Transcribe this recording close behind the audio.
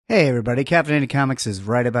Hey everybody, Caffeinated Comics is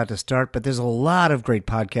right about to start, but there's a lot of great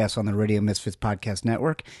podcasts on the Radio Misfits Podcast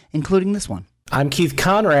Network, including this one. I'm Keith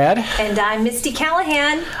Conrad. And I'm Misty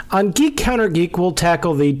Callahan. On Geek Counter Geek, we'll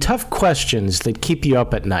tackle the tough questions that keep you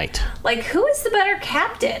up at night. Like, who is the better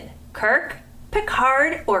captain? Kirk,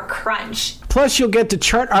 Picard, or Crunch? Plus, you'll get to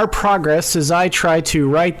chart our progress as I try to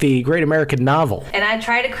write the great American novel. And I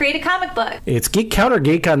try to create a comic book. It's Geek Counter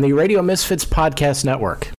Geek on the Radio Misfits Podcast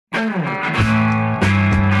Network.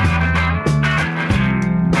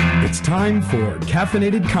 It's time for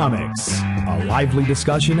Caffeinated Comics, a lively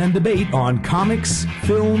discussion and debate on comics,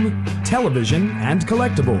 film, television, and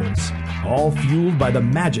collectibles, all fueled by the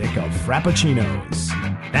magic of Frappuccinos.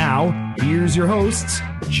 Now, here's your hosts,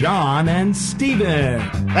 John and Steven.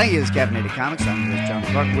 Thank you, this is Caffeinated Comics. I'm your host, John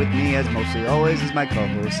Clark. With me, as mostly always, is my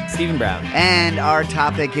co-host, Stephen Brown. And our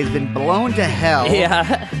topic has been blown to hell.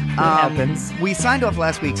 Yeah, it happens. We signed off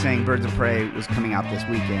last week saying Birds of Prey was coming out this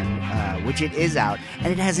weekend, which it is out, and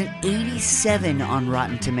it has an 87 on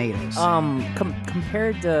Rotten Tomatoes.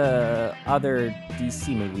 Compared to other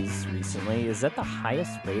DC movies recently, is that the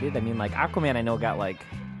highest rated? I mean, like Aquaman, I know got like,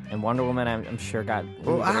 and Wonder Woman, I'm sure got.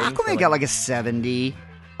 Well, Aquaman got like a 70.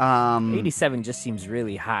 87 just seems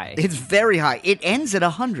really high. It's very high. It ends at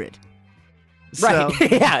 100. Right. So,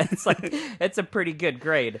 yeah, it's a pretty good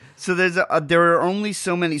grade. So there are only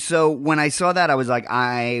so many. So when I saw that, I was like,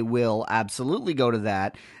 I will absolutely go to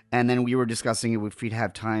that. And then we were discussing it if we'd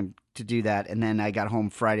have time to do that. And then I got home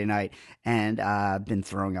Friday night and been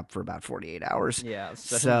throwing up for about 48 hours. Yeah.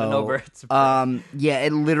 So yeah,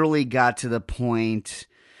 it literally got to the point.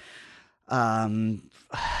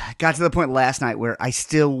 Got to the point last night where I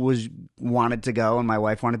still wanted to go, and my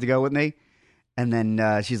wife wanted to go with me. And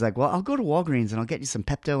then she's like, well, I'll go to Walgreens and I'll get you some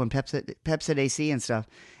Pepto and Pepsid AC and stuff.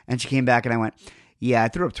 And she came back and I went, yeah, I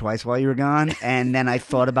threw up twice while you were gone. And then I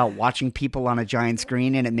thought about watching people on a giant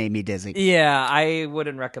screen and it made me dizzy. Yeah, I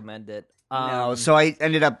wouldn't recommend it. No, so I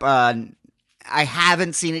ended up, I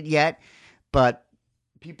haven't seen it yet, but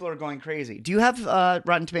people are going crazy. Do you have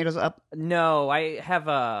Rotten Tomatoes up? No, I have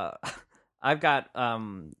I've got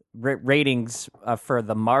ratings for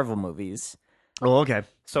the Marvel movies. Oh, okay.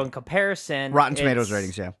 So in comparison, Rotten Tomatoes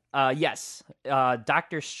ratings, yeah. Yes.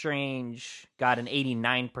 Doctor Strange got an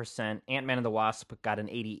 89%. Ant-Man and the Wasp got an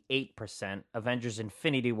 88%. Avengers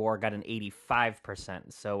Infinity War got an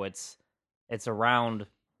 85%. So it's around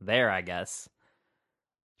there, I guess.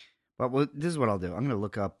 Well, this is what I'll do. I'm going to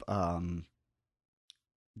look up...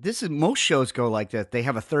 most shows go like that. They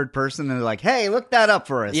have a third person and they're like, hey, look that up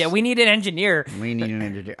for us. Yeah, we need an engineer. We need an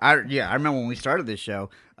engineer. I remember when we started this show,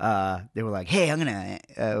 they were like, hey,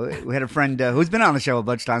 we had a friend who's been on the show a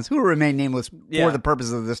bunch of times who will remain nameless for the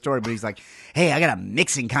purposes of this story, but he's like, hey, I got a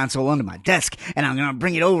mixing console under my desk and I'm going to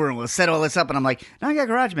bring it over and we'll set all this up. And I'm like, no, I got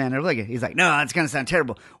GarageBand. They're like, he's like, no, that's going to sound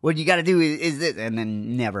terrible. What you got to do is this. And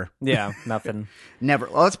then never. Yeah, nothing. Never.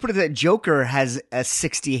 Well, let's put it that Joker has a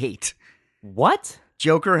 68. What?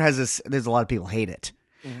 Joker has there's a lot of people hate it.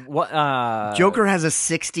 What? Joker has a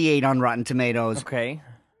 68 on Rotten Tomatoes. Okay.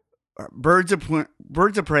 Birds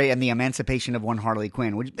of Prey and the Emancipation of One Harley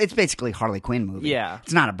Quinn, which it's basically a Harley Quinn movie. Yeah.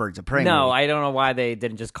 It's not a Birds of Prey movie. No, I don't know why they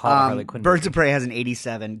didn't just call it Harley Quinn Birds movie. of Prey has an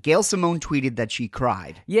 87. Gail Simone tweeted that she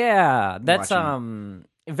cried. Yeah, that's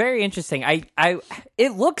very interesting.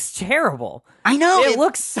 It looks terrible. I know. It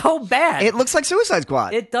looks so bad. It looks like Suicide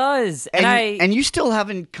Squad. It does. And you still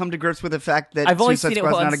haven't come to grips with the fact that I've only Suicide seen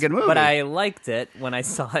Squad's it once, not a good movie. but I liked it when I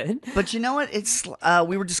saw it. But you know what? It's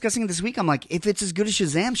we were discussing it this week. I'm like, if it's as good as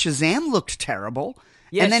Shazam looked terrible.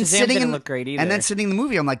 Yeah, and then Shazam didn't look great either. And then sitting in the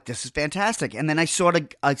movie, I'm like, this is fantastic. And then I saw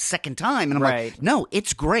it a second time, and I'm like, no,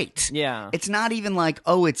 it's great. Yeah. It's not even like,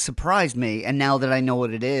 oh, it surprised me, and now that I know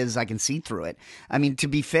what it is, I can see through it. I mean, to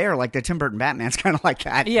be fair, like the Tim Burton Batman's kind of like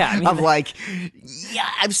that. Yeah. I mean, like, yeah,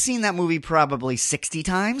 I've seen that movie probably 60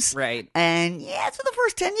 times. Right. And yeah, for the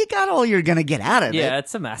first 10, you got all you're going to get out of it. Yeah,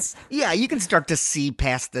 it's a mess. Yeah, you can start to see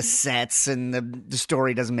past the sets, and the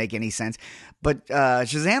story doesn't make any sense. But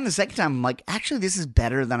Shazam the second time, I'm like, actually, this is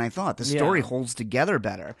better than I thought. The story holds together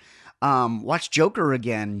better. Watched Joker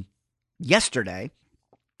again yesterday.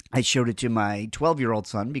 I showed it to my 12-year-old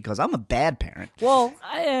son because I'm a bad parent. Well,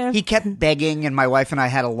 he kept begging, and my wife and I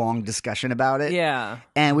had a long discussion about it. Yeah.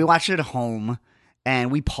 And we watched it at home,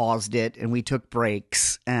 and we paused it, and we took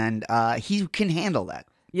breaks, and he can handle that.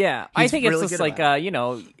 Yeah, He's I think really it's just good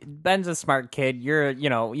like, Ben's a smart kid. You're, you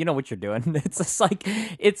know what you're doing. It's just like,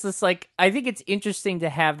 I think it's interesting to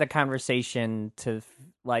have the conversation to,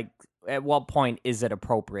 like, at what point is it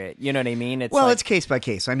appropriate? You know what I mean? It's case by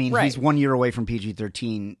case. I mean, he's 1 year away from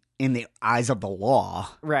PG-13 in the eyes of the law.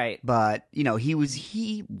 Right. But,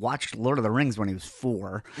 he watched Lord of the Rings when he was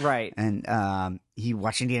 4. Right. And he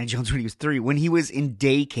watched Indiana Jones when he was 3. When he was in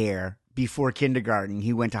daycare before kindergarten,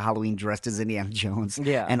 he went to Halloween dressed as Indiana Jones.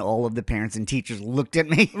 Yeah. And all of the parents and teachers looked at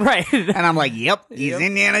me. Right. And I'm like, yep, he's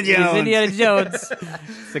Indiana Jones. He's Indiana Jones.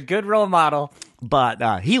 It's a good role model.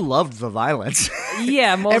 But he loved the violence.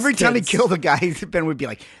 Yeah, most Every time he kids. killed a guy, Ben would be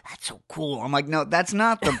like, that's so cool. I'm like, no, that's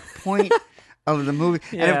not the point of the movie.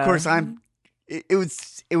 And of Yeah. course,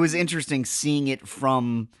 it was interesting seeing it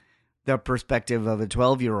from the perspective of a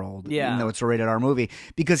 12-year-old, Yeah. even though it's a rated R movie,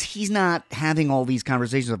 because he's not having all these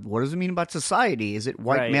conversations of what does it mean about society? Is it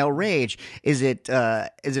white Right. male rage? Is it a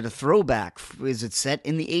throwback? Is it set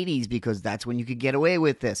in the 80s because that's when you could get away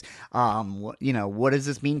with this? What does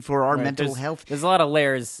this mean for our Right. mental There's- health? There's a lot of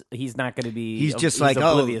layers. He's not going to be. He's just like,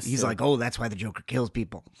 oblivious he's to. like, that's why the Joker kills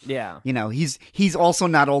people. Yeah. He's also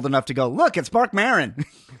not old enough to go, look, it's Mark Maron.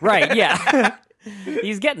 Right. Yeah.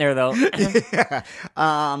 He's getting there though. Yeah.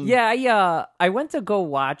 I went to go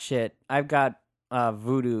watch it. I've got a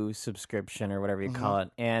Vudu subscription or whatever you call it,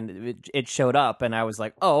 and it showed up, and I was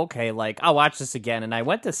like, oh, okay, like I'll watch this again. And I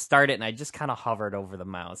went to start it, and I just kind of hovered over the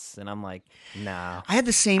mouse, and I'm like, nah, I had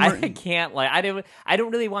the same. I can't. Like, I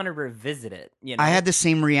don't really want to revisit it. I had the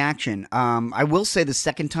same reaction. I will say the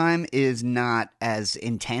second time is not as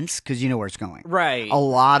intense because you know where it's going. Right. A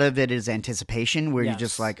lot of it is anticipation, where you're Yes.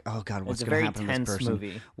 just like, oh god, what's It's a going to very happen to this tense person?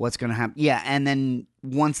 movie. What's going to happen? Yeah, and then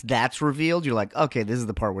once that's revealed, you're like, okay, this is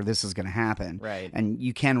the part where this is going to happen. Right. And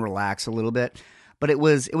you can relax a little bit. But it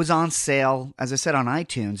was on sale, as I said, on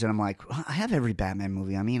iTunes, and I'm like, well, I have every Batman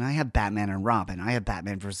movie. I mean, I have Batman and Robin. I have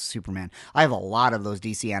Batman versus Superman. I have a lot of those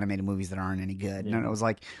DC animated movies that aren't any good. Yeah. And I was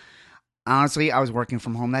like, honestly, I was working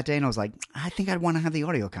from home that day, and I was like, I think I'd want to have the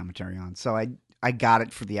audio commentary on. So I got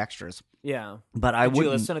it for the extras. Yeah. But I Did you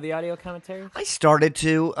wouldn't. listen to the audio commentary? I started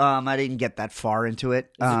to. I didn't get that far into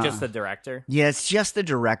it. Is it just the director? Yeah, it's just the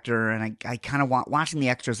director, and I kind of watching the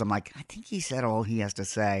extras. I'm like, I think he said all he has to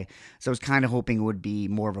say. So I was kind of hoping it would be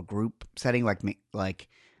more of a group setting, like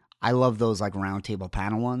I love those like round table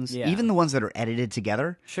panel ones, Yeah. even the ones that are edited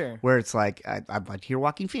together. Sure. Where it's like I'd like to hear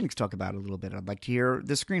Joaquin Phoenix talk about it a little bit. I'd like to hear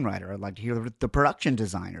the screenwriter. I'd like to hear the production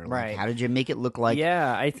designer. Like, Right. how did you make it look like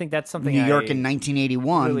Yeah, I think that's something New York I in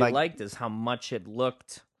 1981? really Like, liked is how much it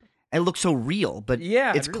looked. it looks so real, but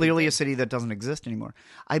Yeah, it's it really clearly a did. city that doesn't exist anymore.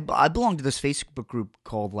 I belong to this Facebook group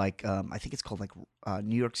called I think it's called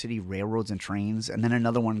New York City Railroads and Trains, and then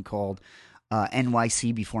another one called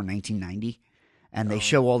NYC before 1990. And they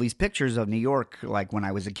show all these pictures of New York, like when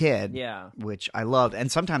I was a kid, Yeah. which I loved.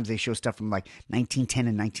 And sometimes they show stuff from like 1910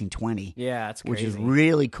 and 1920, Yeah, it's which crazy. is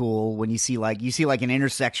really cool. When you see an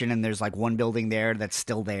intersection and there's like one building there that's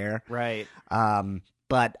still there. Right.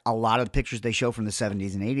 But a lot of the pictures they show from the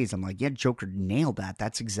 70s and 80s, I'm like, yeah, Joker nailed that.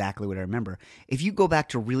 That's exactly what I remember. If you go back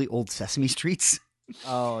to really old Sesame Streets,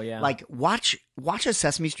 Oh, yeah. like watch a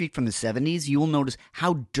Sesame Street from the 70s, you will notice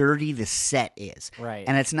how dirty the set is. Right.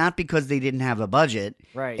 And it's not because they didn't have a budget.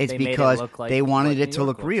 Right. It's They made it because look like they wanted what it New to York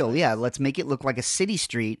look looks real. like. Yeah, let's make it look like a city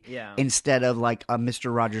street Yeah. instead of like a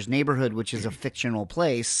Mr. Rogers' Neighborhood, which is a fictional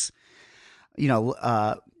place.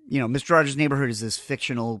 Mr. Rogers' Neighborhood is this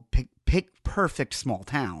fictional, perfect small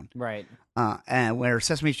town. Right. And where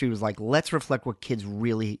Sesame Street was like, let's reflect what kids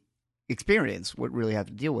really experience, what really have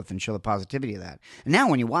to deal with, and show the positivity of that. And now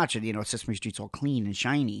when you watch it, Sesame Street's all clean and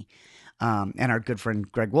shiny. And our good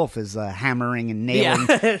friend Greg Wolf is hammering and nailing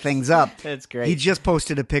Yeah. things up. That's great. He just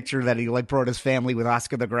posted a picture that he brought his family with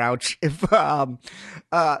Oscar the Grouch. By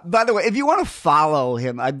the way, if you want to follow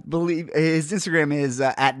him, I believe his Instagram is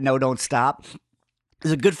at No Don't Stop.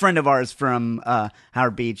 He's a good friend of ours from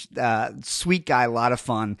Howard Beach. Sweet guy, a lot of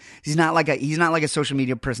fun. He's not like a social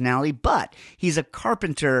media personality, but he's a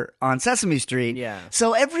carpenter on Sesame Street. Yeah.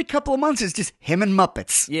 So every couple of months, it's just him and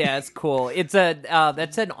Muppets. Yeah, it's cool. It's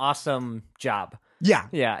that's an awesome job. Yeah.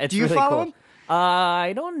 Yeah, it's Do you really follow cool. him?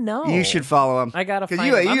 I don't know. You should follow him. I gotta because find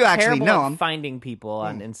you him. I'm actually terrible know at him. finding people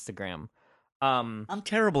on Instagram. I'm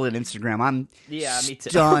terrible at Instagram. I'm Yeah, me too.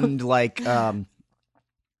 stunned like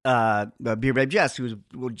Beer Babe Jess, who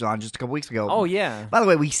was on just a couple weeks ago. Oh yeah. By the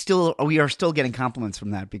way, we are still getting compliments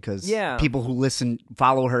from that because Yeah. people who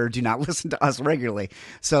follow her, do not listen to us regularly.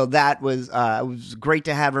 So that was it was great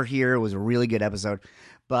to have her here. It was a really good episode,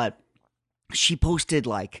 but she posted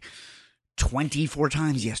like 24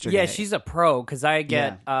 times yesterday. Yeah, she's a pro because I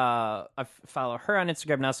get I follow her on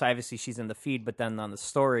Instagram now, so obviously she's in the feed, but then on the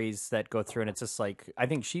stories that go through, and it's just like I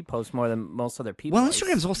think she posts more than most other people. Well,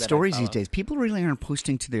 Instagram's all that I stories these follow. days. People really aren't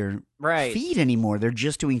posting to their Right. feed anymore. They're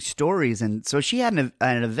just doing stories. And so she had an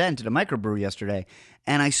event at a microbrew yesterday,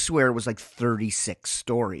 and I swear it was like 36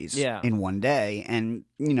 stories in one day, and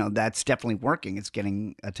that's definitely working. It's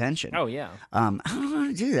getting attention. Oh yeah. I don't know how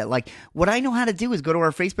to do that. Like, what I know how to do is go to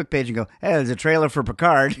our Facebook page and go, "Hey, there's a trailer for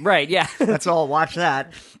Picard." Right. Yeah. That's all. Watch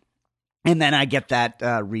that, and then I get that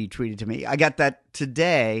retweeted to me. I got that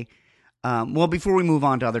today. Well, before we move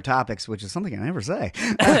on to other topics, which is something I never say,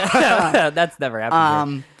 That's never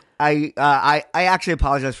happened. I actually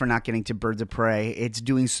apologize for not getting to Birds of Prey. It's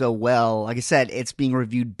doing so well. Like I said, it's being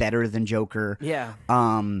reviewed better than Joker. Yeah.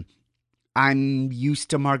 I'm used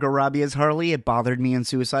to Margot Robbie as Harley. It bothered me in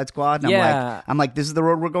Suicide Squad. And Yeah. I'm like, this is the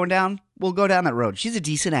road we're going down. We'll go down that road. She's a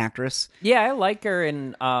decent actress. Yeah, I like her,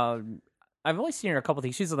 and I've only seen her in a couple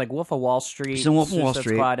things. She's in like Wolf of Wall Street. She's in Wolf of Wall Suicide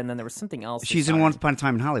Street. Squad, and then there was something else. She's in Once Upon a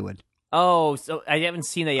Time in Hollywood. Oh, so I haven't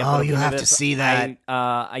seen that yet. Oh, but you have this- to see that.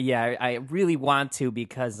 I really want to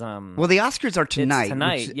because Well, the Oscars are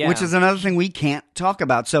tonight, yeah. which is another thing we can't talk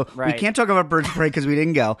about. So we Right. can't talk about Birds of Prey because we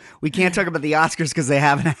didn't go. We can't talk about the Oscars because they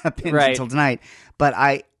haven't happened Right. until tonight. But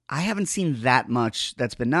I haven't seen that much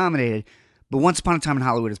that's been nominated. But Once Upon a Time in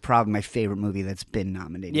Hollywood is probably my favorite movie that's been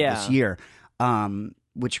nominated this year.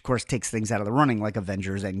 Which of course takes things out of the running, like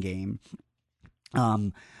Avengers Endgame.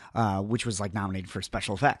 Which was like nominated for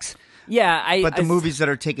special effects. Yeah, But the movies that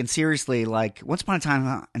are taken seriously, like Once Upon a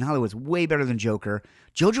Time in Hollywood, is way better than Joker.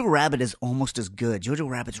 Jojo Rabbit is almost as good. Jojo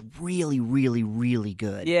Rabbit's really, really, really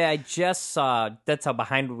good. Yeah, I just saw. That's how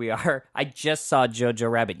behind we are. I just saw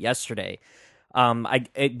Jojo Rabbit yesterday.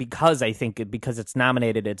 Because it's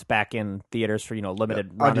nominated, it's back in theaters for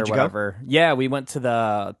limited run did or you go? whatever. Yeah, we went to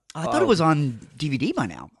the. I thought it was on DVD by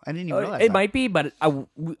now. I didn't even realize It that. might be, but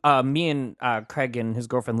me and Craig and his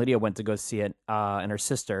girlfriend Lydia went to go see it, and her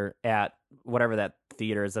sister at whatever that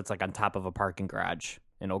theater is. That's like on top of a parking garage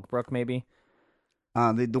in Oakbrook, maybe.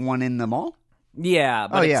 The one in the mall? Yeah,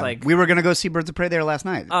 but it's like we were going to go see Birds of Prey there last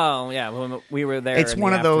night. oh yeah, we were there. It's in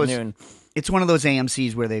one the of those. afternoon. It's one of those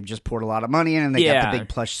AMC's where they've just poured a lot of money in, and they got the big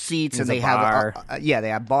plush seats, and There's they a bar. have they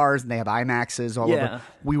have bars, and they have IMAXs all Yeah. over.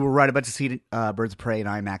 We were right about to see Birds of Prey in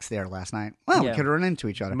IMAX there last night. Well, we Yeah. could have run into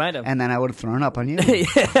each other, Might have. and then I would have thrown up on you.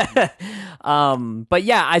 But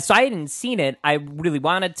yeah, I hadn't seen it. I really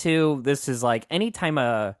wanted to. This is like anytime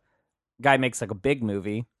a guy makes like a big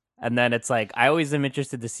movie, and then it's like I always am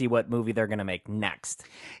interested to see what movie they're gonna make next.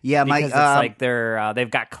 Yeah, Because it's my like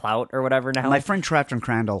they've got clout or whatever now. my friend Trafton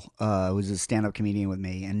Crandall was a stand-up comedian with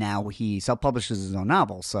me, and now he self-publishes his own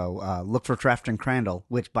novel. So look for Trafton Crandall,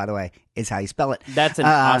 which, by the way, is how you spell it. That's an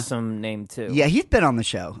awesome name too. Yeah, he's been on the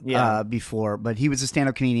show Yeah. before, but he was a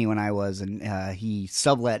stand-up comedian when I was, and he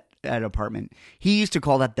sublet an apartment. He used to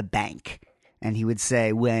call that the bank, and he would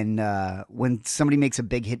say when somebody makes a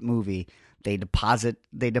big hit movie, they deposit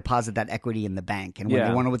that equity in the bank, and when Yeah.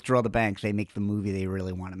 they want to withdraw the bank, they make the movie they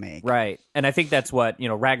really want to make. Right. And I think that's what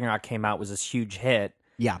Ragnarok came out was this huge hit.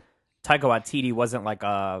 Yeah. Taika Waititi wasn't like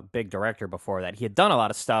a big director before that. He had done a lot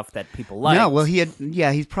of stuff that people liked. No, well,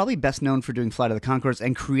 he's probably best known for doing Flight of the Conchords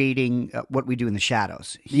and creating What We Do in the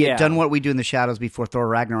Shadows. He Yeah. had done What We Do in the Shadows before Thor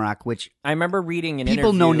Ragnarok, which I remember reading an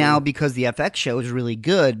people know interview- now because the FX show is really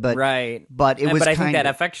good, but right. but it was But I kind think that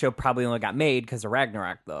of FX show probably only got made because of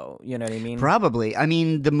Ragnarok, though. You know what I mean? probably. I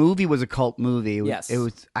mean, the movie was a cult movie. Yes. It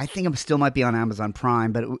was. I think it still might be on Amazon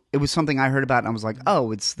Prime, but it was something I heard about, and I was like,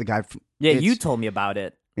 oh, it's the guy from. Yeah, it's- you told me about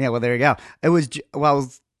it. Yeah, well, there you go. It was. Well,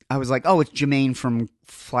 I was like, oh, it's Jermaine from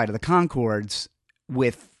Flight of the Conchords.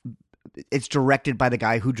 It's directed by the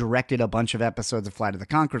guy who directed a bunch of episodes of Flight of the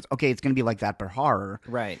Conchords. Okay, it's going to be like that, but horror.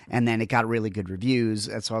 Right. And then it got really good reviews,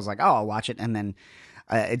 and so I was like, oh, I'll watch it. And then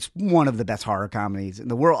it's one of the best horror comedies in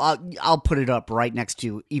the world. I'll put it up right next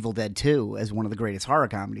to Evil Dead 2 as one of the greatest horror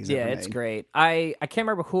comedies Yeah, ever it's made. great. I can't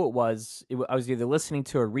remember who it was. I was either listening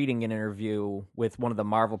to or reading an interview with one of the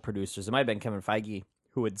Marvel producers. It might have been Kevin Feige,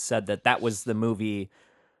 who had said that was the movie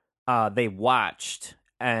they watched,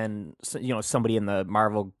 and somebody in the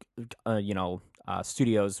Marvel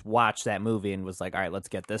studios watched that movie and was like, all right, let's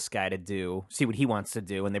get this guy to see what he wants to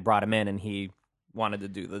do, and they brought him in, and he wanted to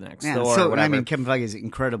do the next Yeah, Thor. so or whatever. I mean, Kevin Feige is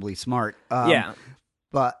incredibly smart. Yeah.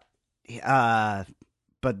 but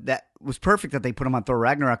that was perfect that they put him on Thor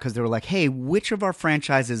Ragnarok because they were like, hey, which of our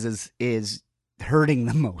franchises is hurting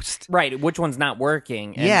the most? Right, which one's not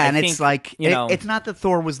working? Yeah, I and think, it's like it's it's not that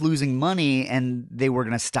Thor was losing money and they were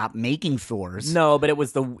going to stop making Thors. no, but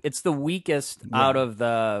it's the weakest out of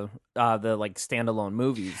the like standalone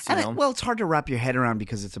movies. You know? Well, it's hard to wrap your head around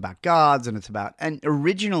because it's about gods and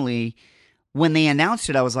originally when they announced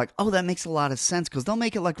it, I was like, oh, that makes a lot of sense because they'll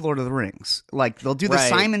make it like Lord of the Rings. Like they'll do the Right.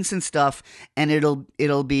 Simonson stuff and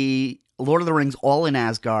it'll be Lord of the Rings all in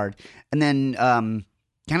Asgard. And then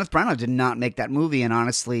Kenneth Branagh did not make that movie, and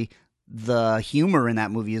honestly, the humor in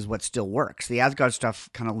that movie is what still works. The Asgard stuff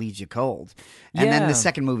kind of leaves you cold. And then the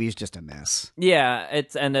second movie is just a mess. Yeah,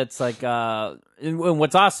 it's like and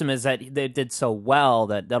what's awesome is that they did so well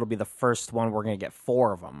that that'll be the first one we're going to get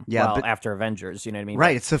 4 of them. Yeah, after Avengers, you know what I mean?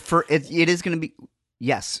 Right, it's the first. It is going to be.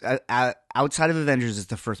 Yes, outside of Avengers, it's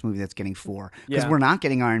the first movie that's getting 4 because we're not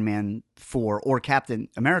getting Iron Man 4 or Captain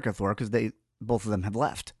America 4 because both of them have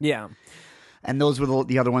left. Yeah. And those were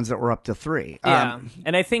the other ones that were up to 3. Yeah,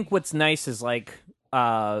 and I think what's nice is like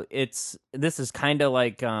this is kind of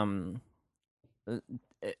like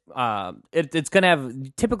it's gonna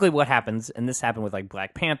have typically what happens, and this happened with like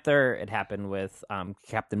Black Panther. It happened with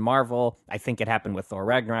Captain Marvel. I think it happened with Thor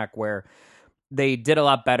Ragnarok, where they did a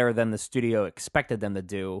lot better than the studio expected them to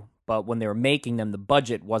do. But when they were making them, the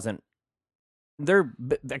budget wasn't. They're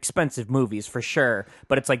expensive movies for sure,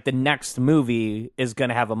 but it's like the next movie is going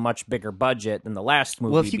to have a much bigger budget than the last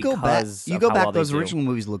movie. Well, if you go back, those well original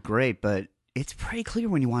movies look great, but it's pretty clear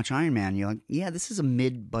when you watch Iron Man, you're like, yeah, this is a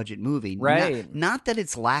mid-budget movie. Right. Not that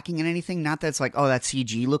it's lacking in anything, not that it's like, oh, that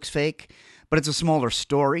CG looks fake, but it's a smaller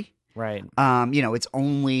story. Right. It's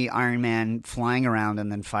only Iron Man flying around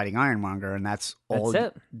and then fighting Ironmonger, and that's all.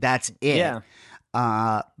 That's it.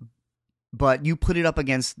 Yeah. But you put it up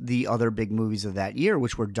against the other big movies of that year,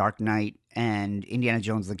 which were Dark Knight and Indiana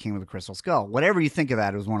Jones and the King of the Crystal Skull. Whatever you think of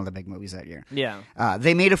that, it was one of the big movies that year. Yeah.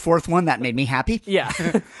 They made a 4th one. That made me happy. Yeah.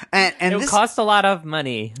 and it cost a lot of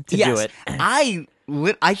money to do it. I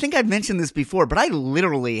think I've mentioned this before, but I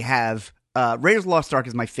literally have Raiders of the Lost Ark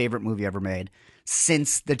is my favorite movie ever made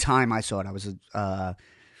since the time I saw it. I was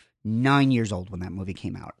 9 years old when that movie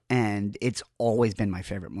came out, and it's always been my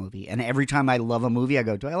favorite movie. And every time I love a movie, I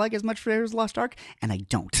go, do I like as much Raiders of the Lost Ark? And I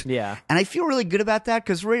don't. Yeah. And I feel really good about that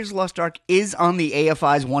because Raiders of the Lost Ark is on the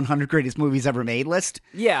AFI's 100 greatest movies ever made list.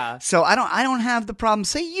 Yeah. So I don't have the problem.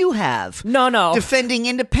 Say you have. No. Defending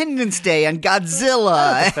Independence Day and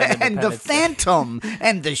Godzilla and the Phantom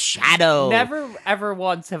and the Shadow. Never ever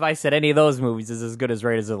once have I said any of those movies is as good as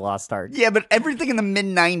Raiders of the Lost Ark. Yeah, but everything in the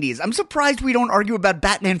mid-90s. I'm surprised we don't argue about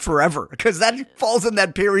Batman Forever because that falls in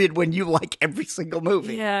that period when you like every single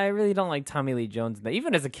movie. Yeah, I really don't like Tommy Lee Jones.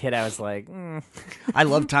 Even as a kid, I was like, I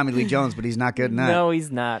love Tommy Lee Jones, but he's not good in that. No,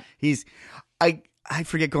 he's not. I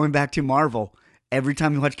forget going back to Marvel. Every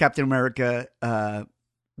time you watch Captain America,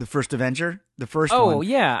 the first Avenger, the first one. Oh,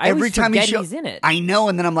 yeah. I every time he's in it. I know,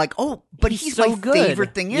 and then I'm like, oh, but he's so my good.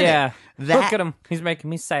 favorite thing in it. Look at him. He's making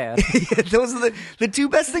me sad. Those are the 2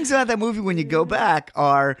 best things about that movie when you go back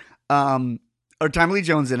are Tommy Lee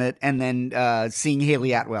Jones in it, and then seeing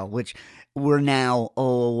Haley Atwell, which we're now,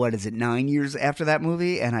 9 years after that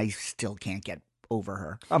movie, and I still can't get over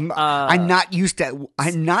her. I'm not used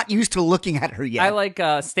to looking at her yet. I like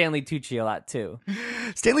Stanley Tucci a lot too.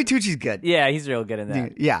 Stanley Tucci's good. Yeah, he's real good in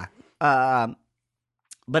that. Yeah.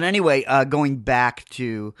 But anyway, going back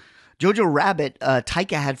to Jojo Rabbit,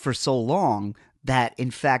 Taika had for so long that, in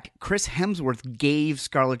fact, Chris Hemsworth gave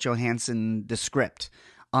Scarlett Johansson the script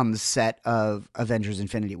on the set of Avengers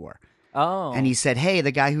Infinity War. Oh. And he said, hey,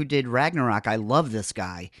 the guy who did Ragnarok, I love this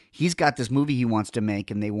guy. He's got this movie he wants to make,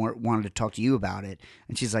 and they wanted to talk to you about it.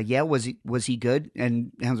 And she's like, yeah, was he good?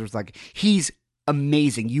 And Hemsworth's like, he's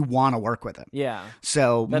amazing. You want to work with him. Yeah.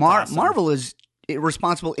 So awesome. Marvel is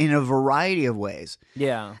responsible in a variety of ways.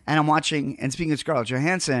 Yeah. And I'm watching, and speaking of Scarlett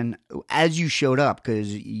Johansson, as you showed up,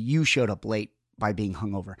 because you showed up late by being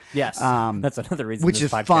hungover. Yes. That's another reason. Which is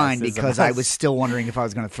fine because I was still wondering if I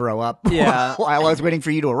was going to throw up while I was waiting for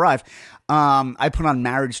you to arrive. I put on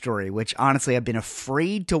Marriage Story, which honestly I've been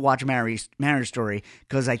afraid to watch Marriage Story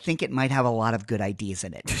because I think it might have a lot of good ideas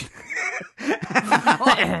in it.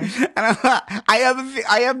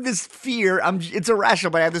 I have this fear. It's irrational,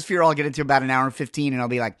 but I have this fear I'll get into about an hour and 15 and I'll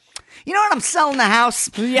be like, you know what? I'm selling the house.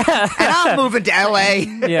 Yeah. And I'm moving to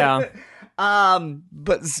LA. Yeah.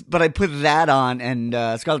 But I put that on, and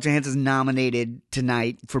Scarlett Johansson's nominated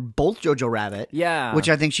tonight for both Jojo Rabbit. Yeah, which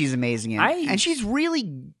I think she's amazing in, and she's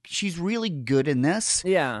really good in this.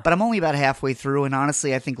 Yeah, but I'm only about halfway through, and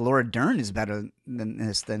honestly, I think Laura Dern is better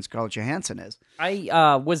than Scarlett Johansson is.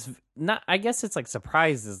 I was not. I guess it's like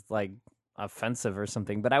surprised is like offensive or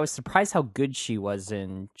something, but I was surprised how good she was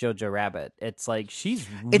in Jojo Rabbit. It's like she's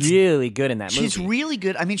really good in that movie. She's really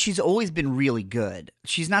good. I mean, she's always been really good.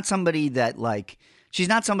 She's not somebody that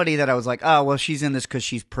I was like, oh, well, she's in this because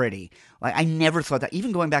she's pretty. Like, I never thought that.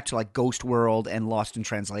 Even going back to like Ghost World and Lost in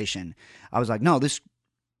Translation, I was like, no, this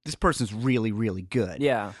person's really, really good.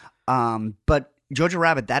 Yeah. But Jojo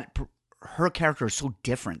Rabbit, her character is so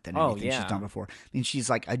different than anything she's done before. I mean, she's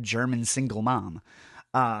like a German single mom.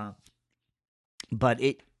 But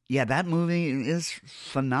that movie is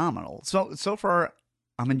phenomenal. So far,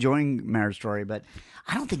 I'm enjoying Marriage Story, but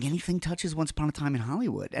I don't think anything touches Once Upon a Time in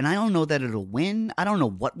Hollywood. And I don't know that it'll win. I don't know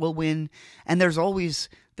what will win. And there's always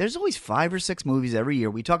 5 or 6 movies every year.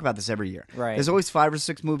 We talk about this every year. Right. There's always 5 or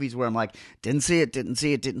 6 movies where I'm like, didn't see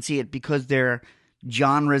it, because they're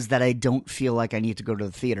genres that I don't feel like I need to go to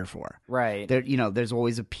the theater for. Right. There's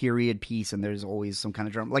always a period piece, and there's always some kind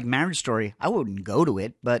of drama. Like Marriage Story, I wouldn't go to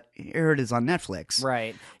it, but here it is on Netflix.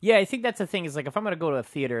 Right. Yeah, I think that's the thing is like if I'm going to go to a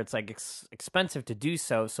theater, it's like expensive to do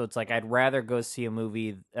so. So it's like I'd rather go see a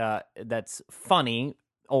movie that's funny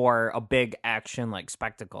or a big action like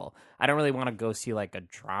spectacle. I don't really want to go see like a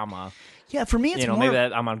drama. Yeah, for me, it's more, maybe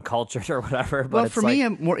I'm uncultured or whatever. But well, it's for me,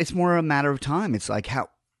 it's more a matter of time. It's like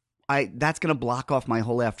that's going to block off my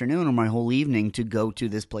whole afternoon or my whole evening to go to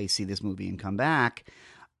this place, see this movie, and come back.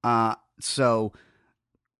 So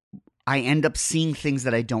I end up seeing things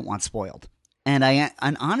that I don't want spoiled. And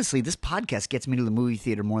honestly, this podcast gets me to the movie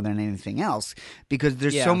theater more than anything else, because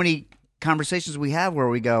there's so many conversations we have where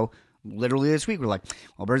we go, literally this week, we're like,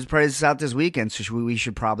 well, Birds of Prey is out this weekend, so we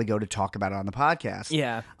should probably go to talk about it on the podcast.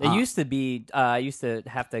 Yeah. It used to be, I used to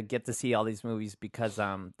have to get to see all these movies because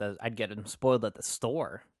I'd get them spoiled at the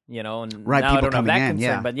store. And right, now I don't have that in, concern.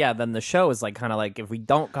 yeah. But yeah, then the show is like kind of like if we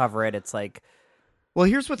don't cover it, it's like. Well,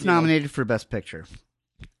 here's what's nominated for Best Picture: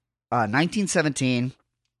 1917.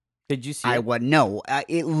 Did you see it? No.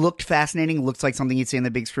 It looked fascinating. Looks like something you'd see on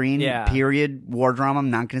the big screen. Yeah. Period. War drama. I'm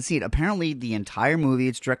not going to see it. Apparently, the entire movie,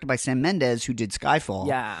 it's directed by Sam Mendes, who did Skyfall.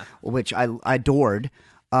 Yeah. Which I adored.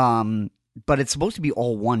 But it's supposed to be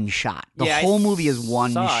all one shot. The whole movie is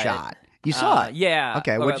one shot. You saw it? Yeah.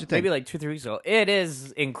 Okay, what'd you think? Maybe like 2-3 weeks ago. It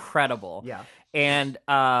is incredible. Yeah. And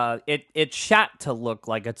it's shot to look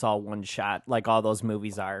like it's all one shot, like all those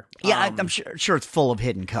movies are. Yeah, I'm sure it's full of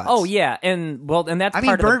hidden cuts. Oh, yeah. And that's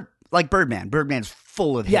part of like Birdman. Birdman's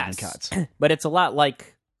full of hidden cuts. But it's a lot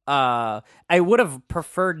like I would have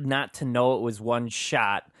preferred not to know it was one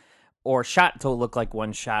shot or shot to look like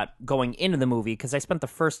one shot going into the movie, because I spent the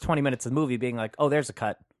first 20 minutes of the movie being like, oh, there's a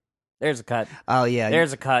cut. There's a cut. Oh, yeah.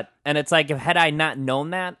 There's a cut. And it's like, had I not known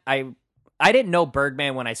that, I didn't know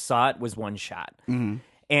Birdman when I saw it was one shot. Mm-hmm.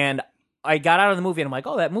 And I got out of the movie and I'm like,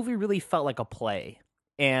 oh, that movie really felt like a play.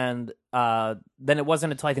 And then it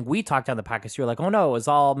wasn't until I think we talked on the podcast, you were like, oh, no, it was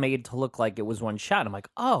all made to look like it was one shot. I'm like,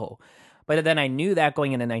 oh. But then I knew that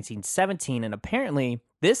going into 1917, and apparently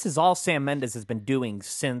this is all Sam Mendes has been doing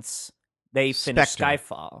since they finished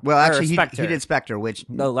Skyfall. Well, actually, he did Spectre, which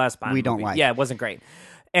the last Bond we don't movie. like. Yeah, it wasn't great.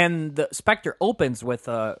 And the Spectre opens with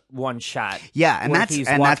a one shot. Yeah, and that's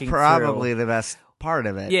probably the best part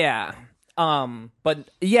of it. Yeah. But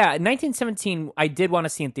yeah, 1917 I did want to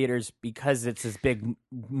see in theaters because it's this big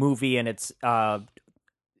movie and it's an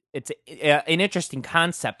interesting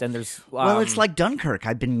concept, and there's well, it's like Dunkirk.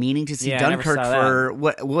 I've been meaning to see Dunkirk for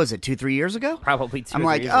what was it, 2-3 years ago? Probably 2. I'm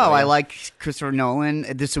like, I like Christopher Nolan.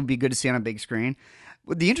 This would be good to see on a big screen.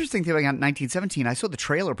 The interesting thing about 1917, I saw the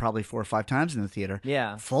trailer probably 4 or 5 times in the theater.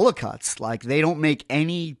 Yeah, full of cuts. Like they don't make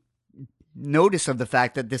any notice of the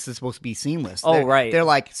fact that this is supposed to be seamless. Right. They're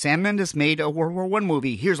like, Sam Mendes made a World War I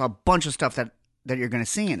movie. Here's a bunch of stuff that you're going to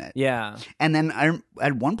see in it. Yeah. And then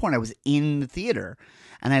at one point I was in the theater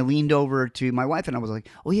and I leaned over to my wife and I was like,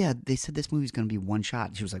 oh yeah, they said this movie's going to be one shot.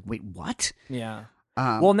 And she was like, wait, what? Yeah.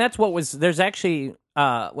 Well, and that's what was, there's actually,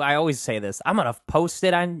 I always say this, I'm going to post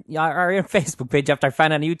it on our Facebook page after I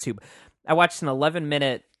find it on YouTube. I watched an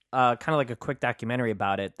 11-minute, kind of like a quick documentary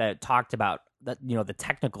about it that talked about that, the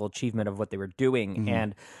technical achievement of what they were doing.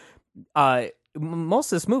 Mm-hmm. And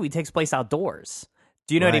most of this movie takes place outdoors.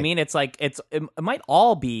 Do you know what I mean? It's like, it might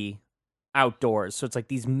all be outdoors. So it's like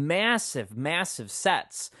these massive, massive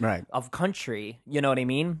sets of country. You know what I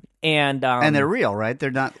mean? And they're real, right?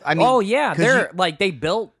 They're not. I mean, oh yeah, they're like they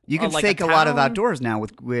built. You can like fake a lot of outdoors now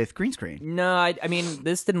with green screen. No, I mean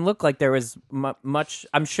this didn't look like there was much.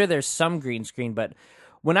 I'm sure there's some green screen, but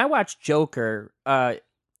when I watched Joker,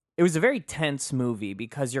 it was a very tense movie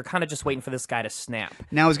because you're kind of just waiting for this guy to snap.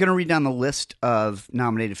 Now I was going to read down the list of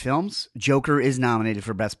nominated films. Joker is nominated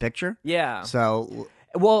for Best Picture. Yeah. So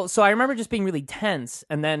I remember just being really tense,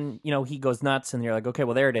 and then he goes nuts, and you're like, okay,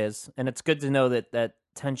 well there it is, and it's good to know that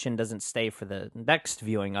tension doesn't stay for the next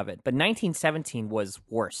viewing of it. But 1917 was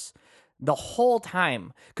worse the whole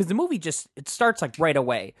time because the movie it starts like right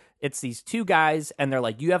away. It's these two guys, and they're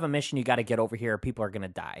like, you have a mission, you got to get over here, people are gonna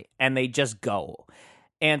die, and they just go.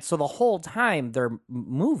 And so the whole time they're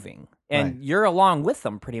moving, and you're along with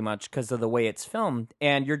them pretty much because of the way it's filmed,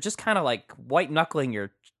 and you're just kind of like white knuckling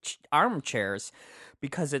your armchairs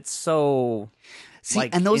because it's so. See,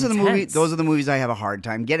 and those intense. are the movies I have a hard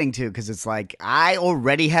time getting to because it's like I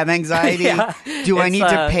already have anxiety. Yeah. Do I need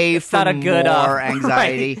to pay for not a good, more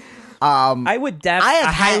anxiety? I would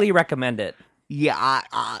highly recommend it. Yeah,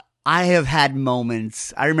 I have had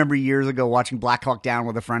moments. I remember years ago watching Black Hawk Down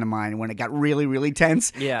with a friend of mine when it got really, really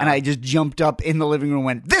tense. Yeah. And I just jumped up in the living room and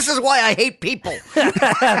went, "This is why I hate people."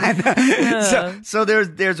 So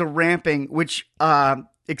there's a ramping, which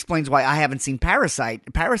explains why I haven't seen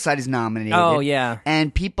Parasite. Parasite is nominated. Oh, yeah.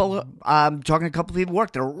 And people, talking to a couple of people at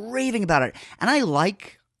work, they're raving about it. And I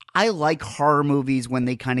like horror movies when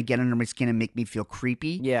they kind of get under my skin and make me feel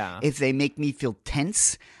creepy. Yeah. If they make me feel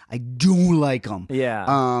tense, I do like them.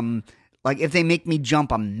 Yeah. Like if they make me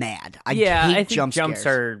jump, I'm mad. I hate I think jump jumps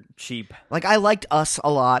scares. are cheap. Like I liked Us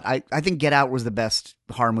a lot. I think Get Out was the best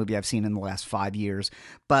horror movie I've seen in the last 5 years.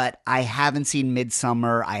 But I haven't seen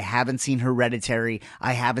Midsommar. I haven't seen Hereditary.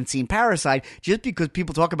 I haven't seen Parasite. Just because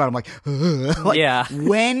people talk about it, I'm like, ugh. Like, yeah.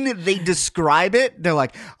 When they describe it, they're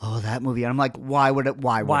like, "Oh, that movie." And I'm like, why would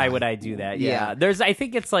I do that? Yeah. I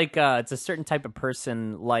think it's like it's a certain type of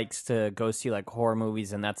person likes to go see like horror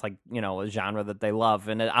movies, and that's like, a genre that they love.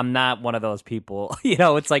 And I'm not one of those people.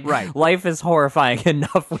 It's like life is horrifying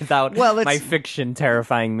enough without my fiction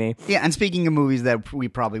terrifying me. Yeah, and speaking of movies that we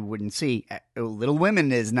probably wouldn't see, Little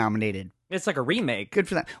Women is nominated. It's like a remake. Good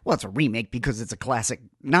for that. Well, it's a remake because it's a classic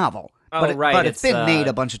novel. Oh, right. But it's been made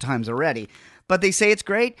a bunch of times already. But they say it's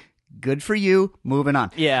great. Good for you. Moving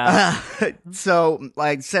on. Yeah. So,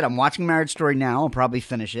 like I said, I'm watching Marriage Story now. I'll probably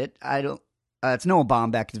finish it. It's Noah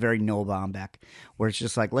Baumbach. It's very Noah Baumbach, where it's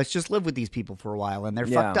just like, let's just live with these people for a while, and they're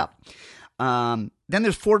fucked up. Then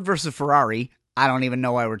there's Ford versus Ferrari. I don't even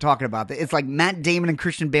know why we're talking about that. It's like Matt Damon and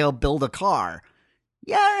Christian Bale build a car.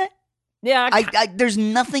 Yeah. There's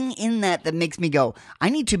nothing in that makes me go, I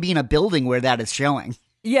need to be in a building where that is showing.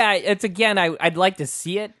 Yeah, it's again, I'd like to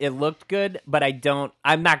see it. It looked good, but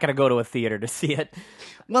I'm not going to go to a theater to see it.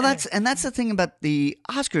 Well, that's the thing about the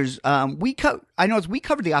Oscars. We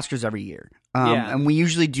cover the Oscars every year. And we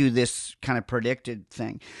usually do this kind of predicted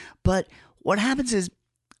thing. But what happens is,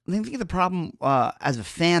 I think the problem as a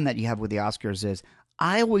fan that you have with the Oscars is,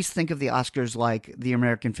 I always think of the Oscars like the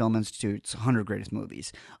American Film Institute's 100 Greatest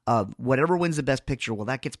Movies. Whatever wins the Best Picture, well,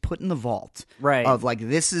 that gets put in the vault. Right. Of like,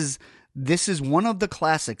 this is one of the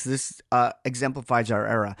classics. This exemplifies our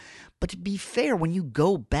era. But to be fair, when you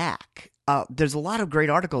go back, there's a lot of great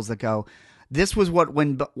articles that go, this was what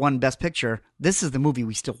won Best Picture. This is the movie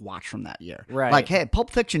we still watch from that year. Right. Like, hey, Pulp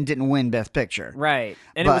Fiction didn't win Best Picture. Right.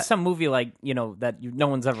 And it was some movie like, that no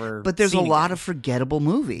one's ever But there's seen a lot again. of forgettable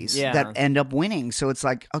movies that end up winning. So it's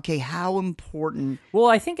like, okay, how important... Well,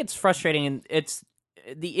 I think it's frustrating, and it's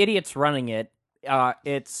the idiots running it.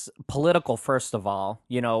 It's political, first of all.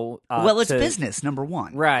 It's business, number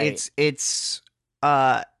one. Right.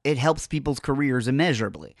 It helps people's careers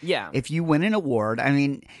immeasurably. Yeah. If you win an award, I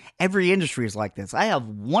mean, every industry is like this. I have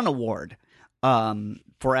one award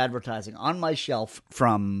for advertising on my shelf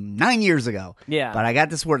from 9 years ago. Yeah. But I got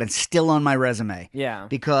this award and still on my resume. Yeah.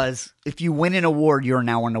 Because if you win an award, you're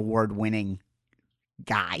now an award-winning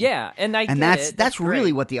guy. Yeah, and that's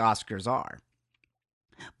really what the Oscars are.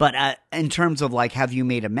 But in terms of like, have you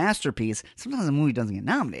made a masterpiece? Sometimes a movie doesn't get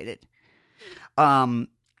nominated.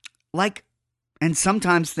 And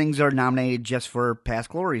sometimes things are nominated just for past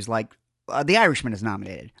glories, like The Irishman is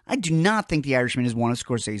nominated. I do not think The Irishman is one of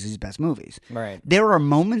Scorsese's best movies. Right. There are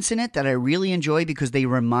moments in it that I really enjoy because they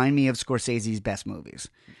remind me of Scorsese's best movies.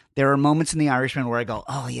 There are moments in The Irishman where I go,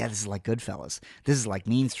 oh yeah, this is like Goodfellas. This is like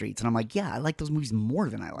Mean Streets. And I'm like, yeah, I like those movies more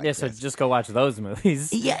than I like this. So just go watch those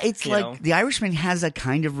movies. Yeah, it's like The Irishman has a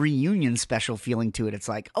kind of reunion special feeling to it. It's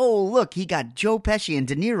like, oh, look, he got Joe Pesci and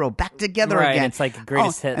De Niro back together again. It's like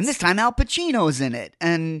greatest hits. And this time Al Pacino's in it.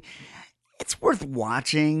 And it's worth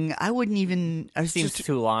watching. I wouldn't even... Seems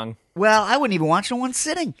too long. Well, I wouldn't even watch it in one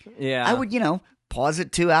sitting. Yeah. I would, pause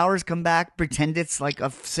it 2 hours, come back, pretend it's like a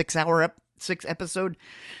 6-episode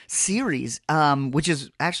series, which is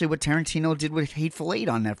actually what Tarantino did with Hateful Eight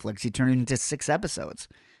on Netflix. He turned it into 6 episodes,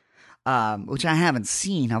 which I haven't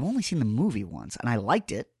seen. I've only seen the movie once, and I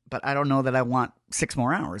liked it, but I don't know that I want 6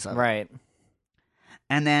 more hours of it. Right.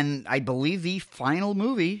 And then I believe the final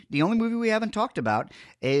movie, the only movie we haven't talked about,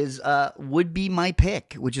 would be my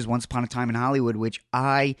pick, which is Once Upon a Time in Hollywood, which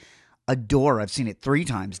I adore. I've seen it 3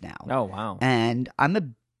 times now. Oh, wow. And I'm a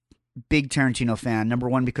big Tarantino fan. Number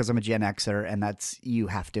one, because I'm a Gen Xer, and that's, you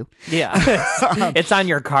have to. Yeah. It's on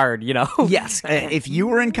your card, Yes. If you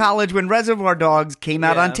were in college when Reservoir Dogs came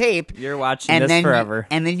out on tape. You're watching this forever.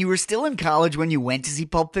 And then you were still in college when you went to see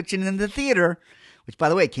Pulp Fiction in the theater, which, by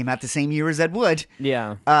the way, came out the same year as Ed Wood.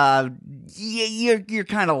 Yeah. You're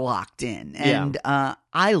kind of locked in. And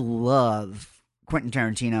I love Quentin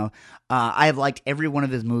Tarantino. I have liked every one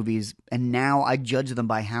of his movies, and now I judge them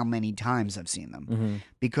by how many times I've seen them. Mm-hmm.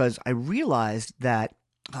 Because I realized that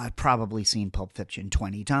I've probably seen Pulp Fiction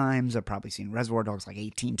 20 times. I've probably seen Reservoir Dogs like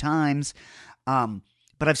 18 times.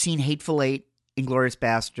 But I've seen Hateful Eight, Inglourious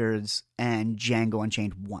Bastards, and Django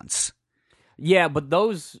Unchained once. Yeah, but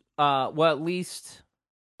those, well, at least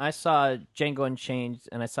I saw Django Unchained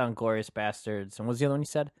and I saw Inglourious Bastards. And what was the other one you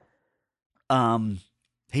said?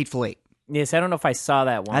 Hateful Eight. Yes, I don't know if I saw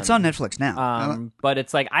that one. That's on Netflix now. But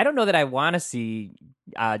it's like, I don't know that I want to see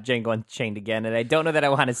Django Unchained again, and I don't know that I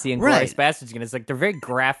want to see Inglourious Right. Bastards again. It's like they're very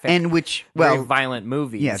graphic, And very violent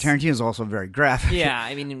movies. Yeah, Tarantino's also very graphic. Yeah,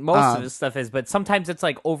 I mean, most of his stuff is, but sometimes it's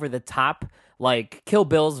like over the top. Like Kill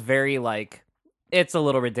Bill's very like, it's a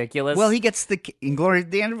little ridiculous. Well, he gets the end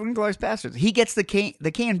of Inglourious Bastards. He gets the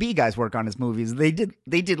K&B guys work on his movies. They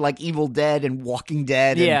did like Evil Dead and Walking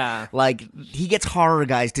Dead. And, Yeah. like he gets horror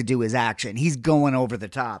guys to do his action. He's going over the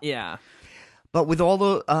top. yeah, But with all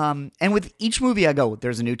the and with each movie I go,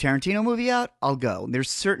 there's a new Tarantino movie out, I'll go. There's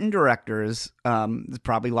certain directors, this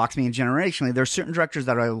probably locks me in generationally. There's certain directors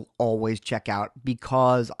that I'll always check out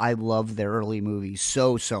because I love their early movies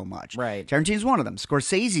so much. Right. Tarantino's one of them.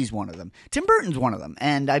 Scorsese's one of them. Tim Burton's one of them.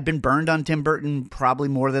 And I've been burned on Tim Burton probably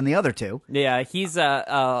more than the other two. yeah. He's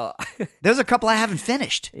There's a couple I haven't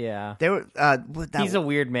finished. yeah. There were He's a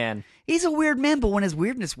weird man. he's a weird man, but when his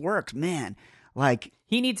weirdness works, man, like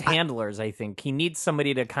He needs handlers, I think. He needs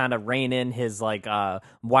somebody to kind of rein in his like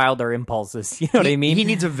wilder impulses. You know what I mean? he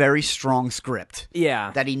needs a very strong script.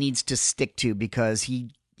 yeah. That he needs to stick to because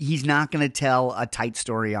he's not going to tell a tight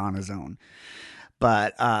story on his own.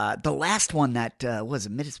 But the last one that was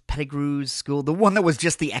it Miss Pettigrew's school, the one that was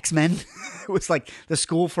just the X-Men, it was like the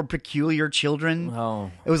school for peculiar children.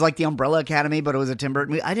 Oh. It was like the Umbrella Academy, but it was a Tim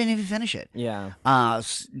Burton movie. I didn't even finish it. Yeah.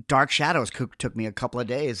 Dark Shadows took me a couple of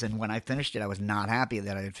days, and when I finished it, I was not happy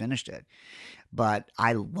that I had finished it. But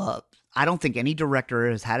I don't think any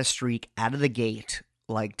director has had a streak out of the gate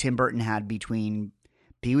like Tim Burton had between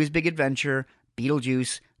Pee-wee's Big Adventure,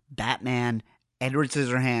 Beetlejuice, Batman, Edward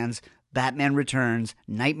Scissorhands, Batman Returns,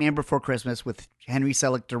 Nightmare Before Christmas with Henry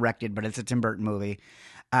Selick directed, but it's a Tim Burton movie,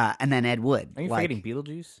 and then Ed Wood. Are you forgetting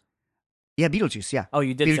Beetlejuice? Yeah, Beetlejuice, yeah. Oh,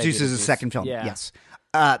 you did say Beetlejuice is a Beetlejuice. second film, Yeah. yes.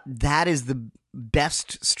 That is the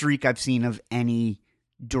best streak I've seen of any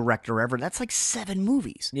director ever. That's like 7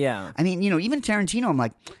 movies. Yeah. I mean, even Tarantino, I'm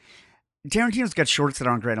like, Tarantino's got shorts that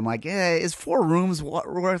aren't great. I'm like, is 4 Rooms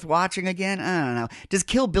worth watching again? I don't know. Does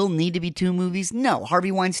Kill Bill need to be 2 movies? No.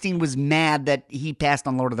 Harvey Weinstein was mad that he passed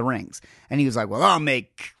on Lord of the Rings. And he was like, well, I'll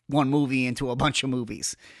make one movie into a bunch of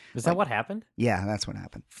movies. Is that what happened? Yeah, that's what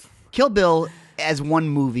happened. Kill Bill as one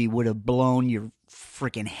movie would have blown your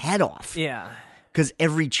freaking head off. Yeah. Because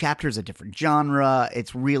every chapter is a different genre.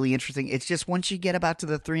 It's really interesting. It's just once you get about to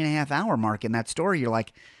the 3.5 hour mark in that story, you're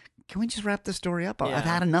like, can we just wrap this story up? Yeah. I've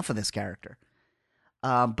had enough of this character.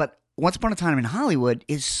 But Once Upon a Time in Hollywood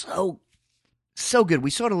is so good. We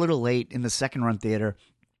saw it a little late in the second run theater,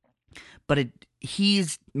 but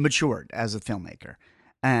he's matured as a filmmaker.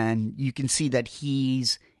 And you can see that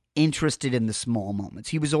he's interested in the small moments.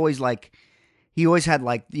 He always had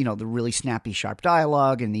the really snappy, sharp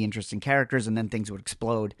dialogue and the interesting characters, and then things would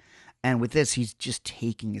explode. And with this, he's just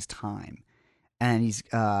taking his time. And he's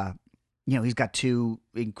got 2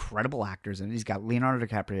 incredible actors, and he's got Leonardo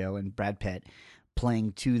DiCaprio and Brad Pitt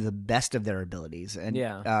playing to the best of their abilities. And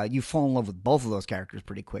you fall in love with both of those characters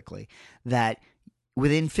pretty quickly. That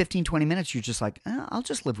within 15, 20 minutes, you're just like, I'll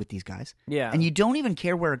just live with these guys. Yeah. And you don't even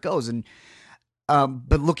care where it goes. And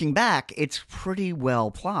but looking back, it's pretty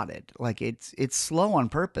well plotted. Like it's slow on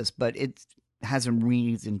purpose, but it has a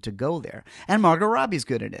reason to go there. And Margot Robbie's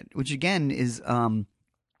good at it, which again is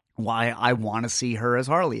why I want to see her as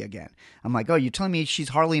Harley again. I'm like, oh, you're telling me she's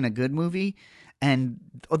Harley in a good movie? And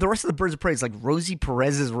the rest of the Birds of Prey is like Rosie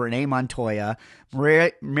Perez is Renee Montoya,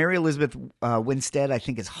 Mary Elizabeth Winstead, I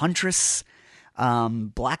think, is Huntress.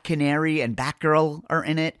 Black Canary and Batgirl are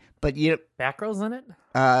in it, but Batgirl's in it?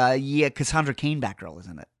 Cassandra Cain Batgirl is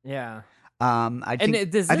in it. Yeah. I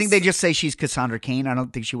think they just say she's Cassandra Cain. I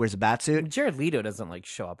don't think she wears a batsuit. Jared Leto doesn't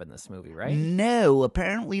show up in this movie, right? No,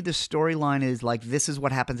 apparently the storyline is like this is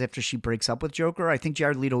what happens after she breaks up with Joker. I think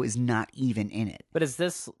Jared Leto is not even in it. But is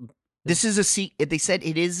this? This is they said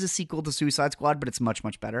it is a sequel to Suicide Squad, but it's much,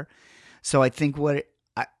 much better. So I think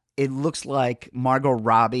it looks like Margot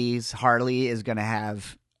Robbie's Harley is going to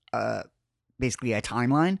have basically a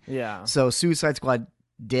timeline. Yeah. So Suicide Squad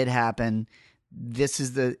did happen. This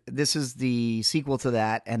is the sequel to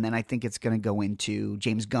that, and then I think it's going to go into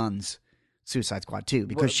James Gunn's Suicide Squad 2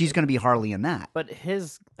 because she's going to be Harley in that. But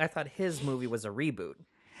I thought his movie was a reboot.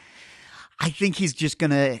 I think he's just going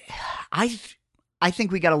to I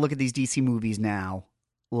think we got to look at these DC movies now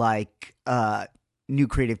like new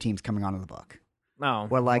creative teams coming onto the book. Oh,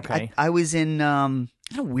 Where okay. I was in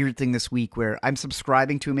a weird thing this week where I'm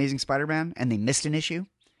subscribing to Amazing Spider-Man and they missed an issue.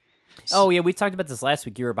 Oh, yeah, we talked about this last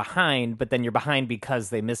week. You were behind, but then you're behind because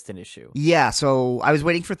they missed an issue. Yeah, so I was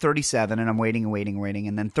waiting for 37, and I'm waiting,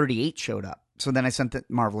 and then 38 showed up. So then I sent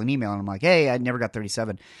Marvel an email, and I'm like, hey, I never got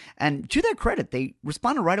 37. And to their credit, they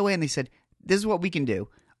responded right away, and they said, this is what we can do.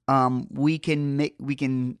 We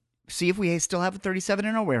can see if we still have a 37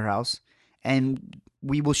 in our warehouse, and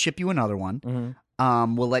we will ship you another one.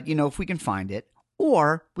 Mm-hmm. We'll let you know if we can find it,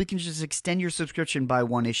 or we can just extend your subscription by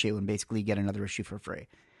one issue and basically get another issue for free.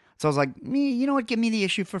 So I was like, you know what, give me the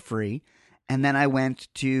issue for free. And then I went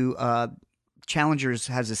to Challengers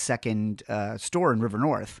has a second store in River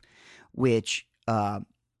North, which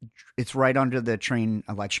it's right under the train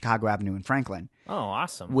of like Chicago Avenue in Franklin. Oh,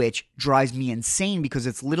 awesome. Which drives me insane because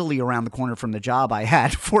it's literally around the corner from the job I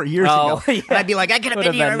had 4 years ago. Yeah. And I'd be like, I could have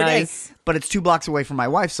been here every day. Nice. But it's 2 blocks away from my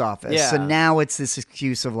wife's office. Yeah. So now it's this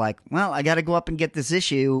excuse of like, well, I got to go up and get this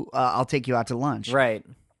issue. I'll take you out to lunch. Right.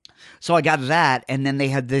 So I got that, and then they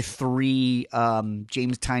had the 3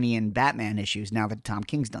 James Tynion Batman issues now that Tom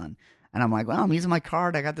King's done. And I'm like, well, I'm using my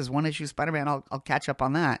card. I got this one issue of Spider-Man. I'll catch up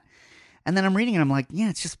on that. And then I'm reading it. I'm like, yeah,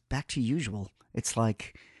 it's just back to usual. It's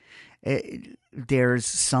like there's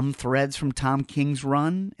some threads from Tom King's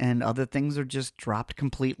run, and other things are just dropped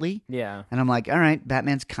completely. Yeah. And I'm like, all right,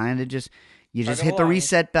 Batman's kind of just – you just hit the along.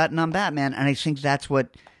 reset button on Batman. And I think that's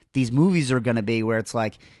what – these movies are going to be, where it's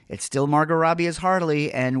like, it's still Margot Robbie as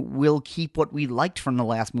Harley, and we'll keep what we liked from the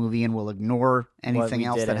last movie, and we'll ignore anything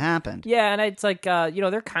else that happened. Yeah, and it's like,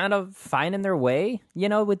 they're kind of finding their way,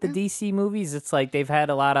 with the DC movies. It's like they've had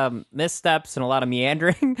a lot of missteps and a lot of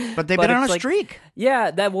meandering. But they've been on a streak.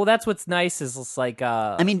 Yeah, that's what's nice is it's like...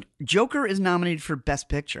 I mean, Joker is nominated for Best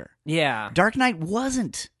Picture. Yeah. Dark Knight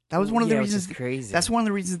wasn't. That was one of the reasons... Which is crazy. That's one of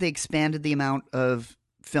the reasons they expanded the amount of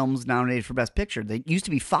films nominated for Best Picture. They used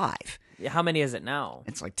to be 5. How many is it now?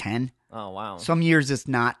 It's like 10. Oh, wow. Some years it's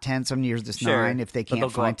not 10. Some years it's 9 if they can't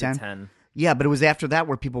find 10. Yeah, but it was after that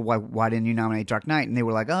where people, why didn't you nominate Dark Knight? And they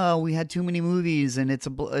were like, oh, we had too many movies, and it's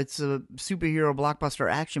a superhero blockbuster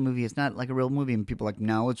action movie. It's not like a real movie. And people are like,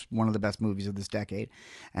 no, it's one of the best movies of this decade.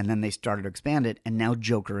 And then they started to expand it, and now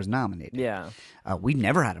Joker is nominated. Yeah. We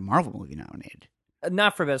never had a Marvel movie nominated.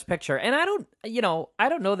 Not for Best Picture. And I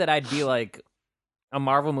don't know that I'd be like, a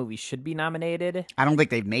Marvel movie should be nominated. I don't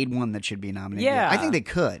think they've made one that should be nominated. Yeah. I think they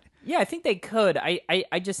could. Yeah, I think they could.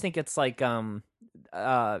 I just think it's like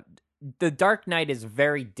The Dark Knight is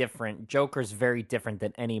very different. Joker's very different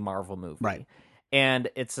than any Marvel movie. Right. And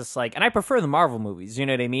it's just like, and I prefer the Marvel movies, you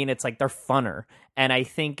know what I mean? It's like they're funner. And I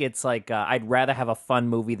think it's like, I'd rather have a fun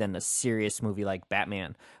movie than a serious movie like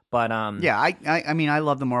Batman. But yeah, I mean, I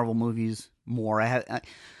love the Marvel movies more.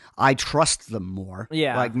 I trust them more.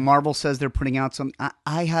 Yeah. Like Marvel says they're putting out some...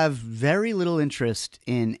 I have very little interest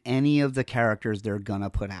in any of the characters they're going to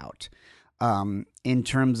put out in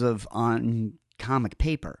terms of on comic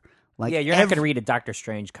paper. Like, yeah, you're not going to read a Doctor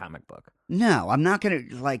Strange comic book. No, I'm not going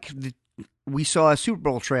to... Like, we saw a Super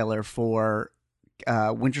Bowl trailer for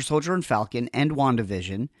Winter Soldier and Falcon and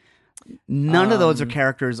WandaVision. None of those are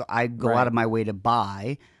characters I go out of my way to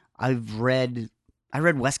buy. I read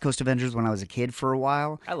West Coast Avengers when I was a kid for a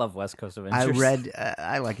while. I love West Coast Avengers.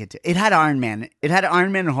 I like it too. It had Iron Man. It had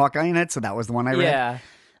Iron Man and Hawkeye in it, so that was the one I read. Yeah.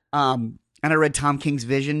 And I read Tom King's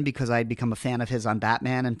Vision because I had become a fan of his on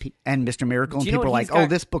Batman and Mr. Miracle. And people were like, oh,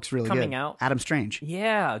 this book's really coming good. Out? Adam Strange.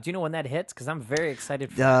 Yeah. Do you know when that hits? Because I'm very excited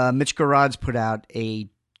for that. Mitch Gerads put out a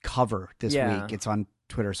cover this Yeah. week. It's on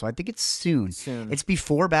Twitter, so I think it's soon. Soon. It's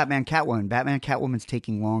before Batman Catwoman. Batman Catwoman's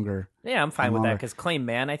taking longer. Yeah, I'm fine with that because Clay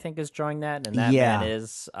Mann, I think, is drawing that, and that man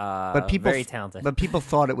is very talented. But people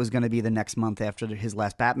thought it was going to be the next month after his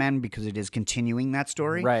last Batman because it is continuing that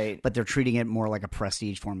story. Right. But they're treating it more like a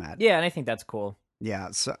prestige format. Yeah, and I think that's cool. Yeah,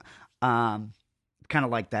 so kind of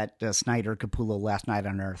like that Snyder Capullo Last Night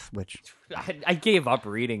on Earth, which... I gave up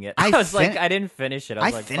reading it. I didn't finish it.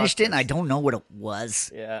 I finished it, and I don't know what it was.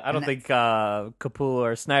 Yeah, I don't think Capullo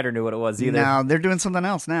or Snyder knew what it was either. No, they're doing something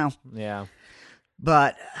else now. Yeah.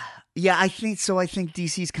 But... yeah, I think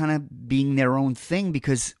DC's kind of being their own thing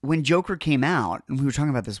because when Joker came out, and we were talking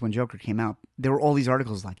about this when Joker came out, there were all these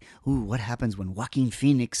articles like, ooh, what happens when Joaquin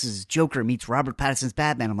Phoenix's Joker meets Robert Pattinson's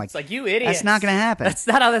Batman? I'm like, it's like, you idiot. That's not going to happen. That's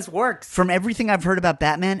not how this works. From everything I've heard about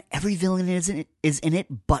Batman, every villain is in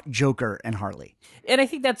it but Joker and Harley. And I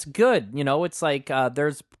think that's good. It's like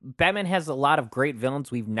Batman has a lot of great villains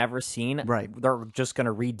we've never seen. Right. They're just going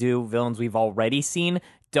to redo villains we've already seen.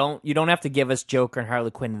 You don't have to give us Joker and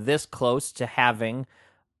Harley Quinn this close to having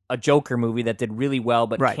a Joker movie that did really well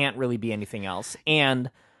but can't really be anything else.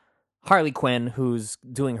 And Harley Quinn, who's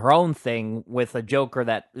doing her own thing with a Joker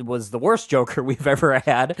that was the worst Joker we've ever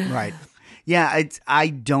had. Right. Yeah, I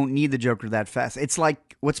don't need the Joker that fast. It's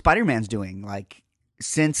like what Spider-Man's doing. Like,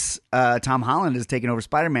 since Tom Holland has taken over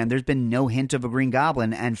Spider-Man, there's been no hint of a Green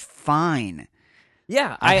Goblin, and fine.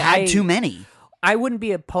 Yeah, I had too many. I wouldn't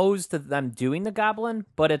be opposed to them doing the Goblin,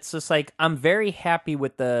 but it's just like I'm very happy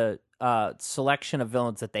with the selection of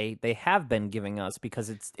villains that they have been giving us because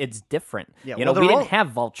it's different. Yeah, we didn't have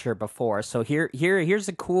Vulture before, so here's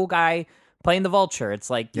a cool guy playing the Vulture. It's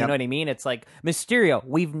like, you know what I mean? It's like Mysterio.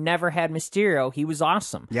 We've never had Mysterio. He was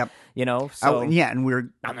awesome. Yep. So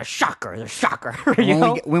and I'm the shocker.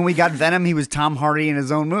 When we got Venom, he was Tom Hardy in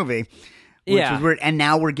his own movie. Which was weird. And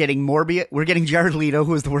now we're getting Morbius. We're getting Jared Leto,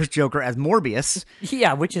 who is the worst Joker, as Morbius.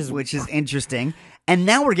 Yeah, which is interesting. And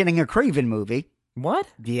now we're getting a Craven movie. What?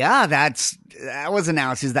 Yeah, that was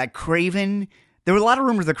announced. Is that Craven? There were a lot of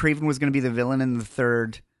rumors that Craven was going to be the villain in the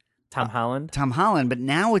third. Tom Holland, but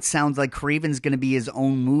now it sounds like Craven's going to be his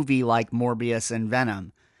own movie, like Morbius and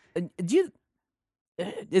Venom.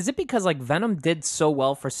 Is it because like Venom did so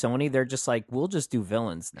well for Sony, they're just like, we'll just do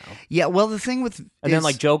villains now? Yeah, well, the thing with then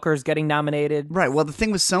like Joker's getting nominated, right? Well, the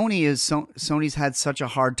thing with Sony is Sony's had such a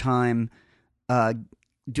hard time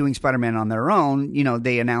doing Spider-Man on their own.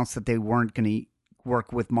 They announced that they weren't going to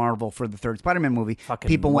work with Marvel for the third Spider-Man movie. Fucking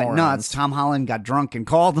people morons. Went nuts. Tom Holland got drunk and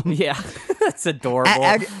called them. Yeah, that's adorable.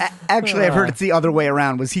 Actually, I've heard it's the other way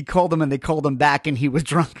around. Was he called them and they called him back and he was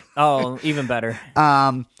drunk? Oh, even better.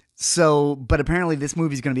 But apparently this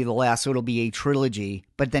movie's going to be the last, so it'll be a trilogy.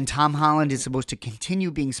 But then Tom Holland is supposed to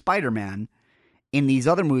continue being Spider-Man in these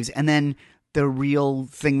other movies. And then the real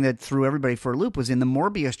thing that threw everybody for a loop was in the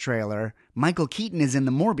Morbius trailer. Michael Keaton is in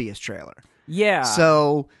the Morbius trailer. Yeah.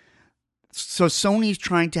 So Sony's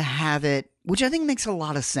trying to have it, which I think makes a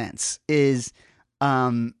lot of sense, it's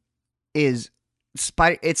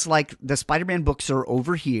like the Spider-Man books are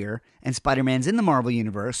over here and Spider-Man's in the Marvel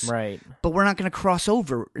Universe. Right. But we're not going to cross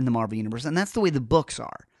over in the Marvel Universe. And that's the way the books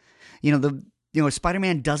are.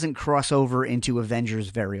 Spider-Man doesn't cross over into Avengers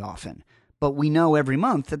very often. But we know every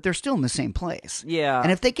month that they're still in the same place. Yeah.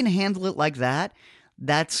 And if they can handle it like that,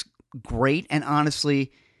 that's great. And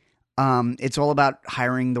honestly, it's all about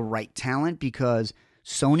hiring the right talent because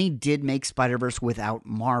Sony did make Spider-Verse without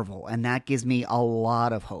Marvel, and that gives me a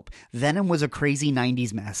lot of hope. Venom was a crazy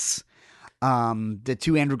 90s mess. The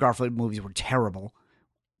two Andrew Garfield movies were terrible.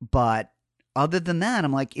 But other than that,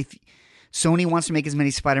 I'm like, if Sony wants to make as many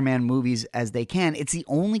Spider-Man movies as they can, it's the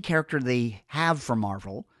only character they have for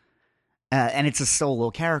Marvel, and it's a solo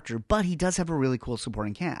character, but he does have a really cool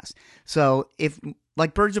supporting cast. So if,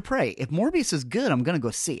 like Birds of Prey, if Morbius is good, I'm going to go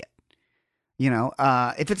see it.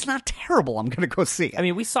 If it's not terrible, I'm going to go see it. I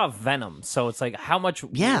mean, we saw Venom, so it's like, how much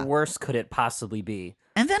worse could it possibly be?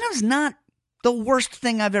 And Venom's not the worst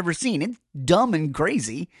thing I've ever seen. It's dumb and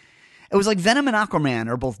crazy. It was like Venom and Aquaman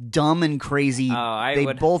are both dumb and crazy.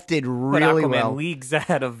 They both did really Aquaman well. Leagues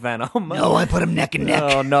ahead of Venom. No, I put them neck and neck.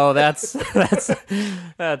 Oh no, that's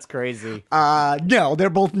crazy. No, they're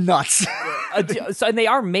both nuts. And they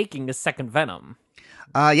are making a second Venom.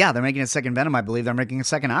 Yeah, they're making a second Venom. I believe they're making a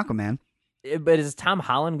second Aquaman. But is Tom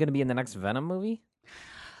Holland going to be in the next Venom movie?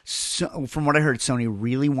 So, from what I heard, Sony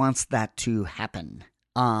really wants that to happen.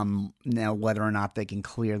 Now, whether or not they can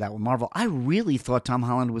clear that with Marvel, I really thought Tom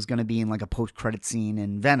Holland was going to be in like a post-credit scene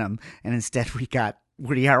in Venom, and instead we got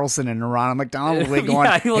Woody Harrelson and Ronald McDonald going,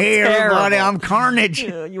 "Hey, everybody, I'm Carnage.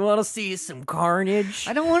 You want to see some Carnage?"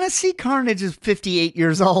 I don't want to see Carnage as 58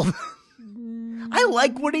 years old. I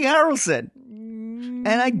like Woody Harrelson.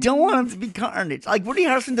 And I don't want him to be Carnage. Like, Woody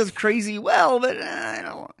Harrelson does crazy well, but I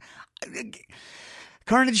don't.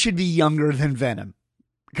 Carnage should be younger than Venom.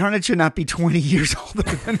 Carnage should not be 20 years older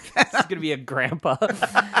than Venom. It's going to be a grandpa.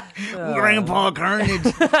 Grandpa Carnage.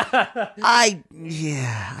 I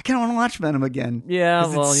kind of want to watch Venom again. Yeah,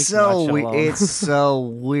 well, it's so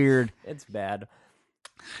weird. It's bad.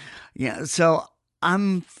 Yeah, so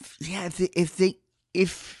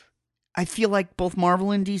if I feel like both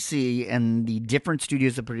Marvel and DC and the different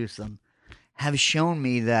studios that produce them have shown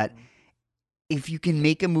me that if you can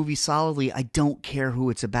make a movie solidly, I don't care who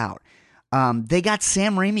it's about. They got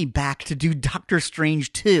Sam Raimi back to do Doctor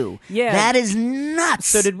Strange 2. Yeah. That is nuts.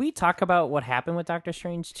 So did we talk about what happened with Doctor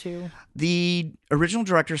Strange 2? The original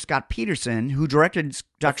director, Scott Peterson, who directed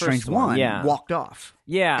Doctor Strange 1, walked off.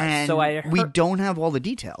 Yeah, and so I heard, we don't have all the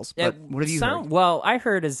details, but what have you heard? Well, I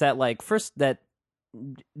heard is that, like, first that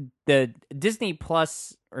the Disney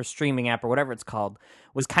Plus or streaming app or whatever it's called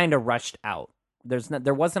was kind of rushed out.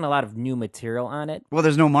 There wasn't a lot of new material on it. Well,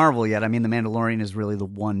 there's no Marvel yet. I mean, The Mandalorian is really the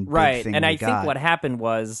one big thing and I got. think what happened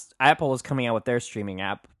was Apple was coming out with their streaming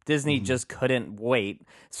app. Disney just couldn't wait.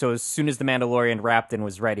 So as soon as The Mandalorian wrapped and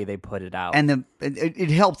was ready, they put it out. And it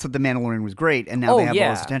helps that The Mandalorian was great, and now they have all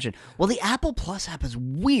this attention. Well, the Apple Plus app is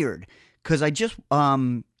weird because they just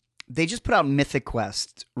put out Mythic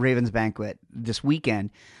Quest Raven's Banquet this weekend,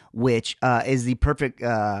 which is the perfect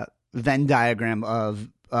Venn diagram of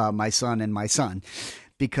my son and my son.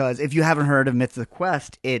 Because if you haven't heard of Mythic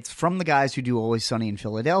Quest, it's from the guys who do Always Sunny in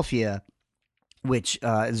Philadelphia, which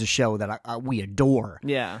is a show that we adore.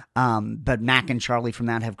 Yeah. But Mac and Charlie from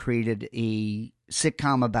that have created a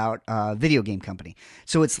sitcom about a video game company.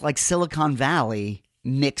 So it's like Silicon Valley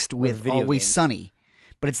mixed with Always Sunny,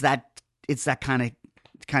 but it's that kind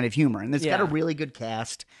of humor, and it's got a really good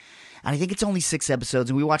cast. And I think it's only 6 episodes,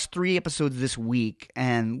 and we watched 3 episodes this week,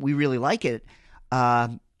 and we really like it.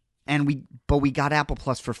 But we got Apple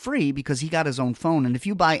Plus for free because he got his own phone. And if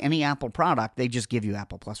you buy any Apple product, they just give you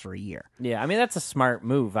Apple Plus for a year. Yeah, I mean, that's a smart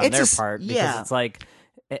move on their part because it's like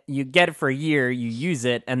you get it for a year, you use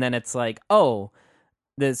it, and then it's like, oh,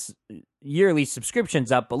 this yearly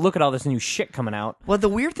subscription's up, but look at all this new shit coming out. Well, the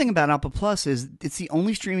weird thing about Apple Plus is it's the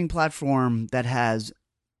only streaming platform that has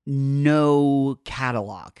no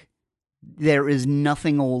catalog. There is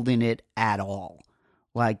nothing old in it at all.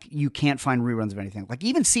 Like, you can't find reruns of anything. Like,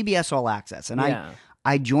 even CBS All Access. And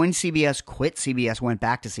I joined CBS, quit CBS, went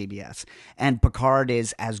back to CBS. And Picard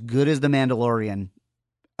is as good as The Mandalorian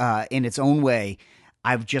in its own way.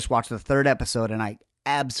 I've just watched the 3rd episode, and I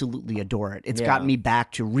absolutely adore it. It's gotten me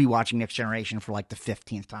back to rewatching Next Generation for like the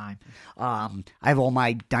 15th time. I have all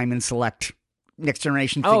my Diamond Select Next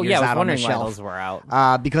Generation figures out on the shelf. Why those were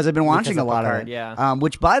out. Because I've been watching a lot Picard, of it. Yeah.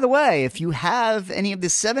 Which, by the way, if you have any of the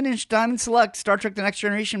 7-inch Diamond Select Star Trek The Next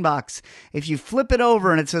Generation box, if you flip it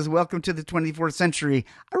over and it says "Welcome to the 24th Century,"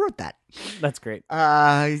 I wrote that. That's great.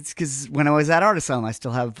 It's because when I was at Artisan, I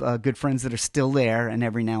still have good friends that are still there, and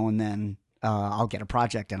every now and then I'll get a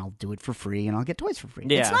project and I'll do it for free, and I'll get toys for free.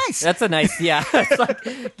 Yeah, it's nice. That's a nice. Yeah, it's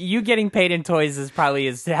like you getting paid in toys is probably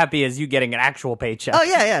as happy as you getting an actual paycheck. Oh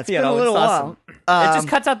yeah, It's been a little while. It just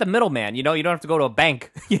cuts out the middleman. You don't have to go to a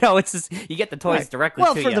bank. It's just you get the toys directly.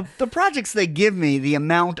 Well, to for you. the projects they give me, the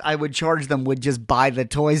amount I would charge them would just buy the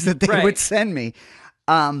toys that they would send me.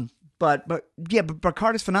 But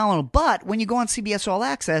Picard is phenomenal. But when you go on CBS All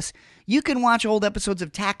Access, you can watch old episodes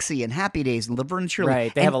of Taxi and Happy Days and Laverne and Shirley.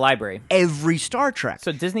 Right, they have a library. Every Star Trek.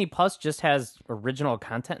 So Disney Plus just has original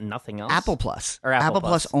content and nothing else? Apple Plus. Or Apple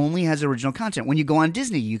Plus only has original content. When you go on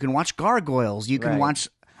Disney, you can watch Gargoyles. You can watch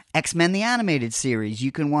X-Men the Animated Series.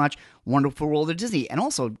 You can watch Wonderful World of Disney. And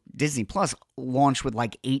also, Disney Plus launched with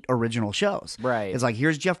like 8 original shows. Right. It's like,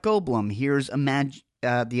 here's Jeff Goldblum. Here's the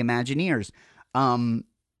Imagineers.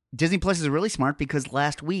 Disney Plus is really smart because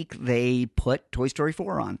last week they put Toy Story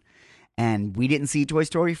 4 on. And we didn't see Toy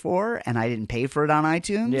Story 4, and I didn't pay for it on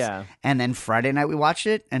iTunes. Yeah. And then Friday night we watched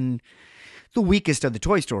it, and the weakest of the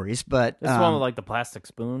Toy Stories, but... This one with like the plastic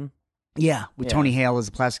spoon? Yeah, with Tony Hale as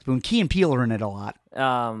a plastic spoon. Key and Peele are in it a lot.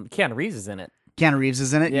 Keanu Reeves is in it. Keanu Reeves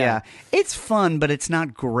is in it, yeah. It's fun, but it's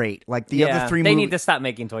not great. Like the other 3 movies... They need to stop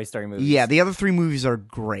making Toy Story movies. Yeah, the other 3 movies are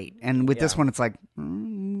great. And with this one, it's like,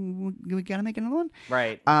 we gotta make another one?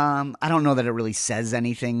 Right. I don't know that it really says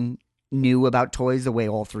anything new about toys the way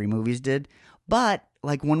all 3 movies did. But,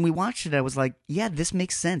 like, when we watched it, I was like, yeah, this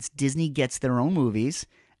makes sense. Disney gets their own movies.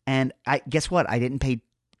 And guess what? I didn't pay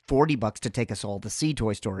 $40 to take us all to see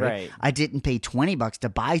Toy Story. Right. I didn't pay $20 to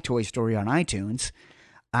buy Toy Story on iTunes.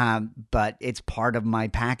 But it's part of my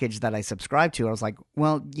package that I subscribe to. I was like,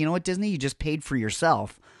 well, you know what, Disney? You just paid for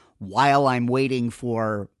yourself while I'm waiting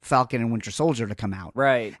for Falcon and Winter Soldier to come out.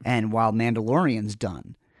 Right. And while Mandalorian's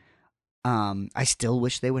done. I still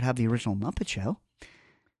wish they would have the original Muppet Show.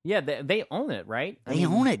 Yeah, they own it, right? They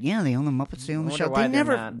own it. Yeah, they own the Muppets. They own the show.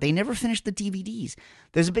 They never finished the DVDs.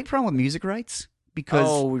 There's a big problem with music rights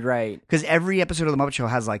because every episode of the Muppet Show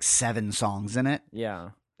has like 7 songs in it. Yeah.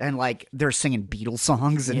 And like they're singing Beatles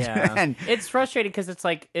songs and, and it's frustrating because it's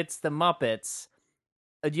like it's the Muppets.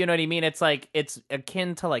 You know what I mean? It's like it's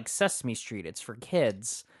akin to like Sesame Street. It's for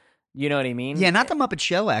kids. You know what I mean? Yeah, not the Muppet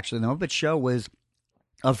Show actually. The Muppet Show was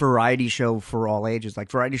a variety show for all ages.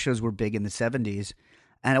 Like variety shows were big in the 70s.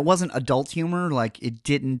 And it wasn't adult humor. Like it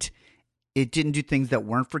didn't do things that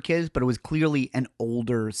weren't for kids, but it was clearly an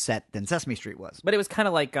older set than Sesame Street was. But it was kind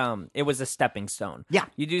of like it was a stepping stone. Yeah,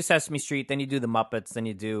 you do Sesame Street, then you do the Muppets, then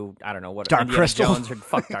you do I don't know what Dark Indiana Crystal. Jones or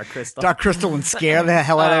fuck Dark Crystal, Dark Crystal, and scare the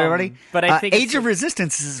hell out of everybody. But I think Age of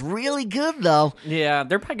Resistance is really good though. Yeah,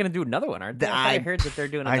 they're probably going to do another one, aren't they? I heard that they're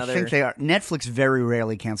doing another. I think they are. Netflix very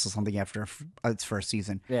rarely cancels something after its first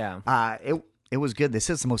season. Yeah, it was good. This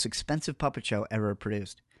is the most expensive puppet show ever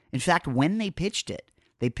produced. In fact, when they pitched it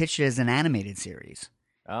as an animated series.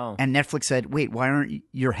 Oh. And Netflix said, wait, why aren't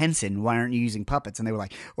you're Henson? Why aren't you using puppets? And they were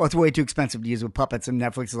like, well, it's way too expensive to use with puppets. And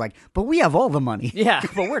Netflix is like, but we have all the money. Yeah,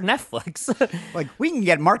 but we're Netflix. Like, we can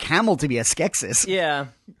get Mark Hamill to be a Skeksis. Yeah.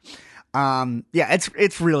 Yeah,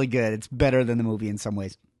 it's really good. It's better than the movie in some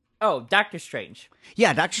ways. Oh, Doctor Strange.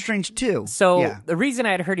 Yeah, Doctor Strange too. So yeah. the reason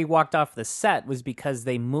I had heard he walked off the set was because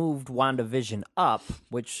they moved WandaVision up,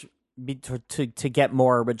 which to get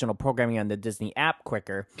more original programming on the Disney app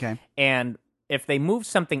quicker. Okay. And if they move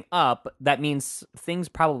something up, that means things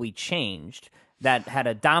probably changed. That had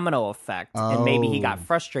a domino effect, and maybe he got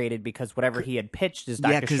frustrated because whatever he had pitched as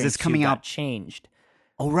Doctor Strange it's coming 2 got out changed.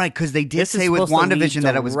 Oh, right, because they did This say is with supposed to lead WandaVision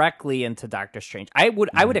that it was directly into Doctor Strange. I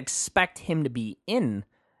would expect him to be in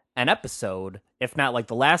an episode, if not like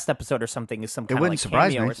the last episode or something, is some kind of like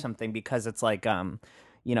cameo or something, because it's like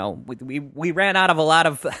we ran out of a lot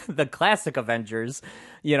of the classic Avengers,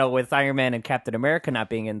 with Iron Man and Captain America not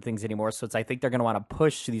being in things anymore. So I think they're going to want to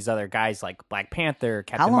push these other guys like Black Panther,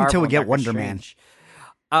 Captain Marvel. How long till we get Doctor Wonder Strange. Man?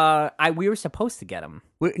 We were supposed to get him.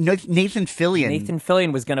 Nathan Fillion. Nathan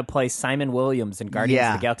Fillion was going to play Simon Williams in Guardians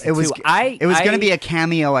of the Galaxy 2. It was going to be a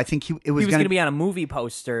cameo. I think he was going to be on a movie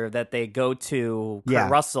poster that they go to.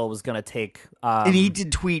 Kurt Russell was going to take. And he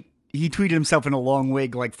did tweet. He tweeted himself in a long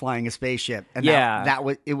wig, like flying a spaceship. And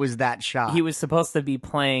it was that shot. He was supposed to be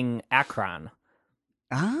playing Akron.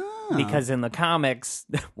 Because in the comics,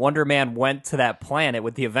 Wonder Man went to that planet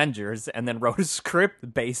with the Avengers and then wrote a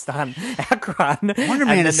script based on Akron. Wonder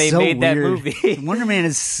Man is so weird. That movie. Wonder Man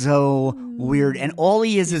is so weird, and all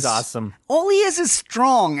he is awesome. All he is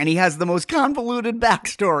strong, and he has the most convoluted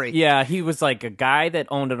backstory. Yeah, he was like a guy that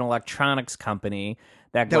owned an electronics company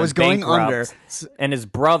that was going under, and his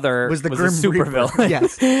brother was a Grim supervillain.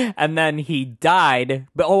 Yes, and then he died.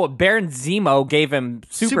 But Baron Zemo gave him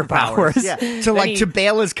superpowers. Yeah, to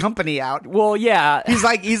bail his company out. Well, yeah, he's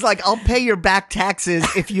like, I'll pay your back taxes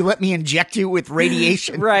if you let me inject you with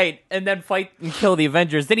radiation. Right, and then fight and kill the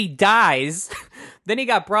Avengers. Then he dies. Then he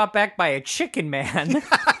got brought back by a chicken man,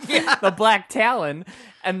 the Black Talon.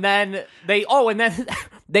 And then they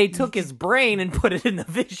took his brain and put it in the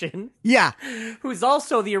Vision. Yeah. Who's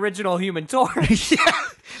also the original Human Torch. Yeah.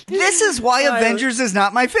 This is why Avengers is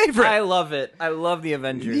not my favorite. I love it. I love the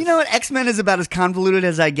Avengers. You know what? X-Men is about as convoluted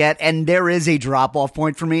as I get, and there is a drop-off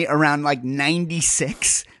point for me around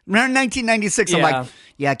 96. Around 1996, I'm like,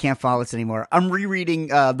 I can't follow this anymore. I'm rereading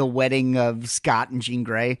The Wedding of Scott and Jean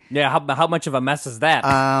Grey. Yeah, how much of a mess is that?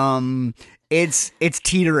 It's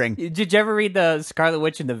teetering. Did you ever read the Scarlet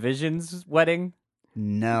Witch and the Vision's wedding?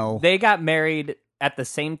 No. They got married at the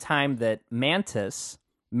same time that Mantis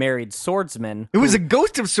married Swordsman. It was a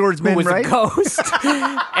ghost of Swordsman, right? Who was a ghost.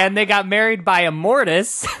 And they got married by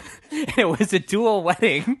Immortus. It was a dual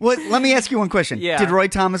wedding. Well, let me ask you one question. Yeah. Did Roy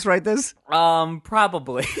Thomas write this?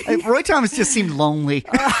 Probably. Roy Thomas just seemed lonely.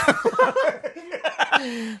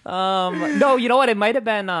 No, you know what? It might have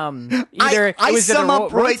been either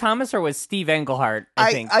Roy Thomas or was Steve Englehart.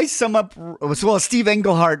 I think I sum up. Well, Steve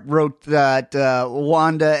Englehart wrote that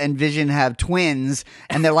Wanda and Vision have twins,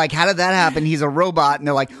 and they're like, "How did that happen?" He's a robot, and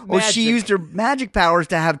they're like, "Oh, she used her magic powers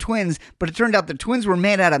to have twins," but it turned out the twins were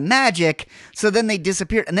made out of magic. So then they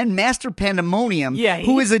disappeared, and then Master Pandemonium,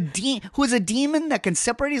 who is a demon that can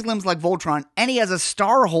separate his limbs like Voltron, and he has a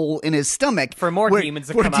star hole in his stomach for more demons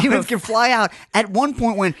to come out. Demons can fly out. At one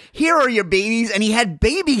point, when here are your babies, and he had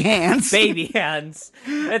baby hands. Baby hands.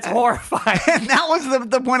 It's horrifying. And that was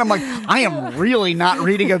the point. I'm like, I am really not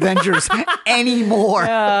reading Avengers anymore.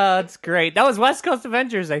 Yeah, that's great. That was West Coast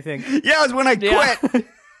Avengers, I think. Yeah, it was when I quit.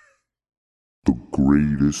 The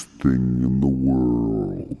greatest thing in the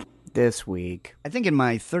world. This week, I think in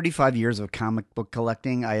my 35 years of comic book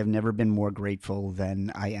collecting, I have never been more grateful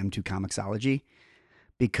than I am to Comixology,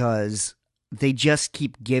 because they just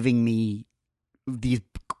keep giving me these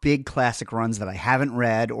big classic runs that I haven't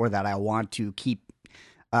read or that I want to keep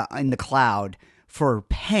in the cloud for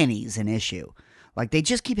pennies an issue. Like, they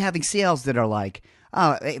just keep having sales that are like,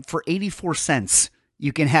 for 84 cents,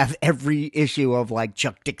 you can have every issue of like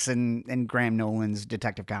Chuck Dixon and Graham Nolan's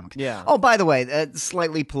Detective Comics. Yeah. Oh, by the way,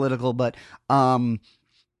 slightly political, but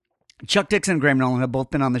Chuck Dixon and Graham Nolan have both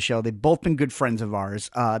been on the show. They've both been good friends of ours.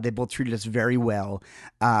 They both treated us very well.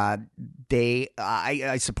 I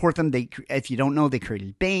support them. If you don't know, they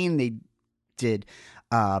created Bane. They did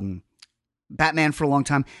Batman for a long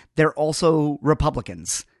time. They're also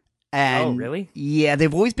Republicans. And really? Yeah,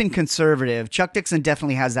 they've always been conservative. Chuck Dixon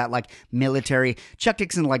definitely has that like military. Chuck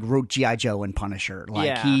Dixon like wrote G.I. Joe and Punisher.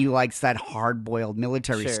 Like he likes that hard-boiled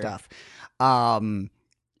military stuff. And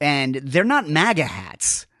they're not MAGA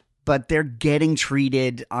hats, but they're getting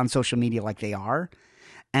treated on social media like they are.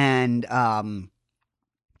 And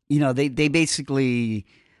they basically,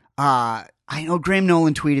 I know Graham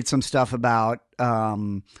Nolan tweeted some stuff about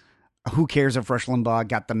who cares if Rush Limbaugh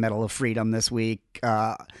got the Medal of Freedom this week.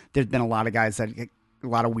 There's been a lot of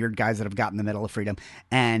weird guys that have gotten the Medal of Freedom,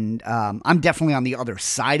 and I'm definitely on the other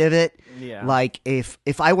side of it. Yeah. Like if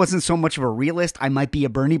I wasn't so much of a realist, I might be a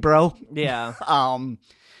Bernie bro. Yeah.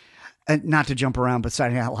 And not to jump around, but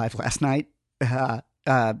Saturday Night Live last night,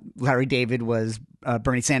 Larry David was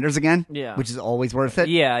Bernie Sanders again, which is always worth it.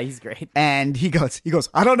 Yeah, he's great. And he goes,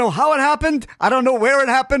 I don't know how it happened. I don't know where it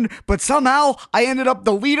happened, but somehow I ended up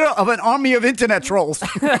the leader of an army of internet trolls.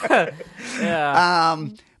 Yeah.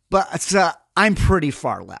 But I'm pretty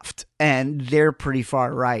far left and they're pretty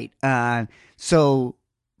far right. But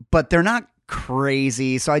they're not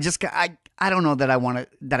crazy. So I don't know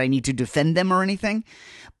that I need to defend them or anything.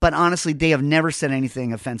 But honestly, they have never said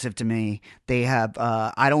anything offensive to me. They have.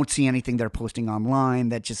 I don't see anything they're posting online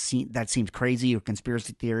that seems crazy or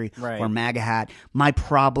conspiracy theory or MAGA hat. My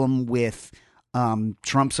problem with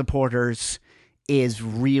Trump supporters is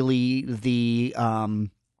really the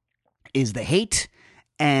hate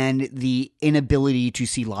and the inability to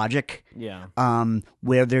see logic. Yeah.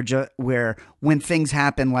 Where when things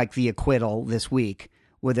happen like the acquittal this week,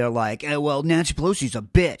 where they're like, well, Nancy Pelosi's a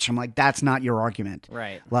bitch. I'm like, that's not your argument.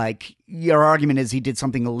 Right. Like, your argument is he did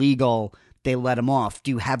something illegal, they let him off.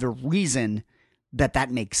 Do you have a reason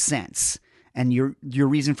that makes sense? And your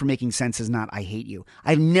reason for making sense is not, I hate you.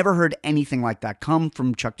 I've never heard anything like that come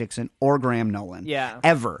from Chuck Dixon or Graham Nolan. Yeah.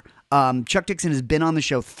 Ever. Chuck Dixon has been on the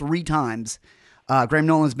show 3 times. Graham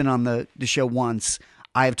Nolan's been on the show once.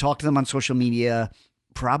 I've talked to them on social media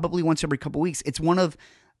probably once every couple weeks. It's one of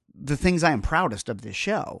the things I am proudest of this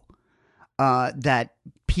show, that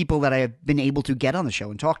people that I have been able to get on the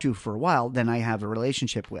show and talk to for a while, then I have a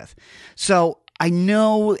relationship with. So I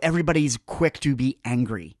know everybody's quick to be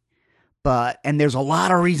angry, and there's a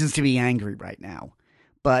lot of reasons to be angry right now.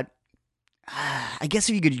 But I guess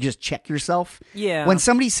if you could just check yourself. Yeah. When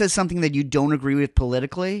somebody says something that you don't agree with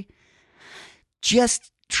politically,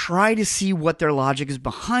 just try to see what their logic is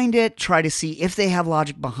behind it. Try to see if they have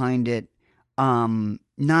logic behind it.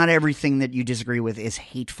 Not everything that you disagree with is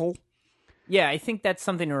hateful. Yeah, I think that's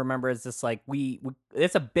something to remember is just like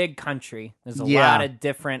it's a big country. There's a lot of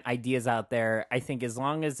different ideas out there. I think as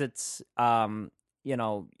long as it's,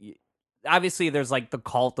 obviously there's like the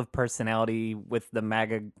cult of personality with the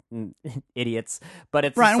MAGA idiots, but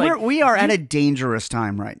it's right. Like, we are at a dangerous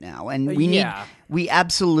time right now, and we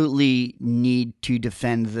absolutely need to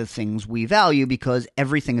defend the things we value because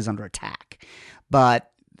everything is under attack. But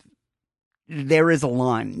there is a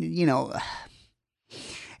line,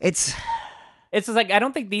 it's just like, I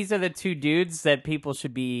don't think these are the two dudes that people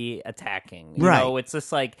should be attacking. You right. know, it's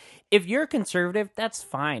just like, if you're conservative, that's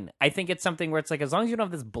fine. I think it's something where it's like, as long as you don't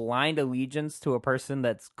have this blind allegiance to a person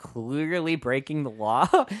that's clearly breaking the law.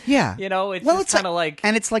 Yeah. It's just kind of like.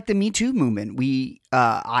 And it's like the Me Too movement.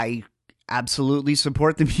 I absolutely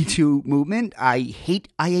support the Me Too movement. I hate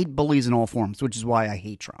bullies in all forms, which is why I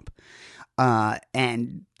hate Trump.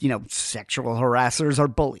 And sexual harassers are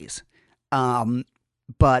bullies.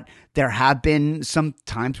 But there have been some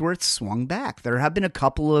times where it's swung back. There have been a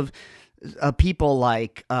couple of people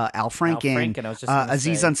like Al Franken, I was just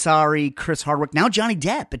Aziz Ansari, Chris Hardwick. Now Johnny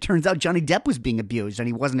Depp. It turns out Johnny Depp was being abused, and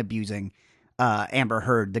he wasn't abusing Amber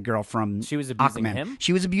Heard, the girl from She was abusing Aquaman. him?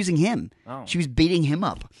 She was abusing him. Oh. She was beating him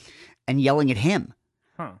up and yelling at him.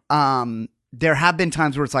 Huh. There have been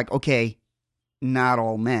times where it's like, okay, not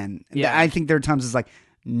all men. Yeah. I think there are times it's like,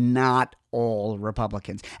 not all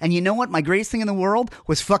Republicans. And you know what? My greatest thing in the world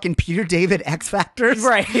was fucking Peter David X Factors.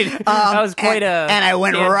 Right. That was quite and I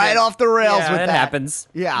went right off the rails with that. It happens.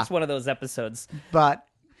 Yeah. It's one of those episodes. But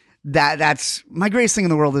that's my greatest thing in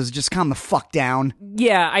the world is just calm the fuck down.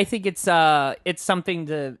 Yeah, I think it's something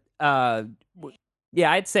to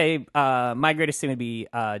I'd say my greatest thing would be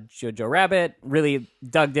Jojo Rabbit. Really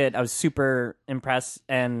dug it. I was super impressed,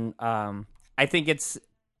 and I think it's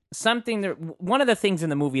something that one of the things in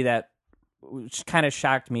the movie that kind of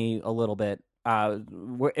shocked me a little bit.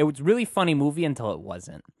 It was a really funny movie until it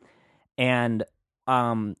wasn't, and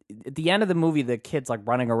at the end of the movie, the kid's like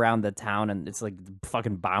running around the town, and it's like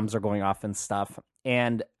fucking bombs are going off and stuff.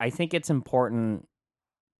 And I think it's important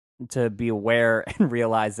to be aware and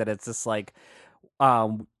realize that it's just like.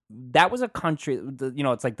 That was a country,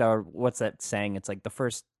 it's like what's that saying? It's like the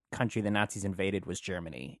first country the Nazis invaded was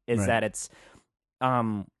Germany. Is right. that it's,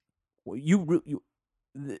 we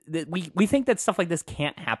think that stuff like this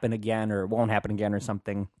can't happen again or won't happen again or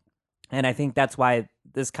something. And I think that's why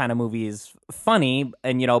this kind of movie is funny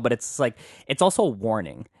and, but it's like, it's also a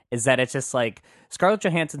warning. is that it's just like Scarlett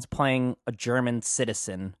Johansson's playing a German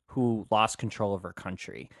citizen who lost control of her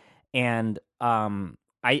country. And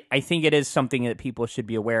I think it is something that people should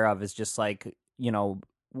be aware of, is just like,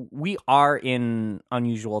 we are in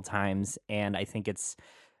unusual times, and I think it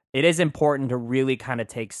is important to really kind of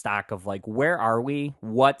take stock of like, where are we,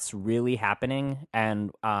 what's really happening,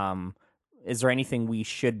 and is there anything we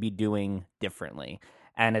should be doing differently?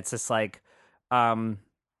 And it's just like, the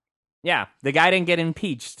guy didn't get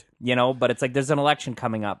impeached, but it's like there's an election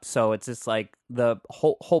coming up, so it's just like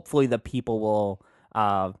hopefully the people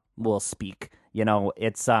will speak.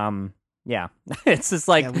 It's it's just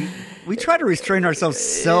like we try to restrain ourselves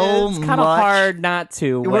so much. It's kind of hard not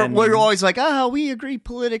to. We're always like, we agree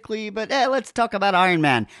politically, but let's talk about Iron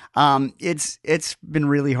Man. It's been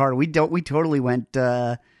really hard. We totally went.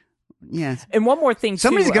 And one more thing,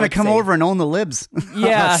 somebody's going to come over and own the libs.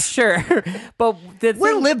 Yeah, sure. But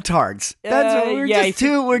we're libtards.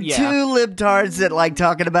 We're two libtards that like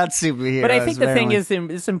talking about superheroes. But I think the thing is,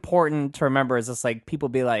 it's important to remember is just like people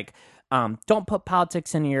be like, don't put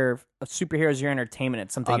politics in your superheroes, your entertainment.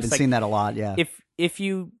 It's something. I've been seeing that a lot. Yeah. If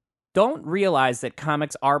you don't realize that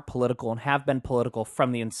comics are political and have been political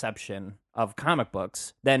from the inception of comic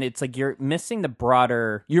books, then it's like you're missing the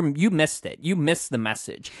broader. You missed it. You missed the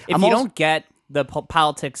message. If you don't get the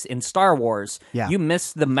politics in Star Wars, you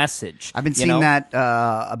miss the message. I've been seeing that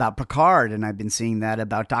about Picard, and I've been seeing that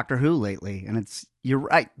about Doctor Who lately, and you're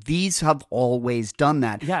right. These have always done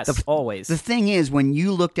that. Yes, always. The thing is, when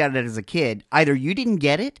you looked at it as a kid, either you didn't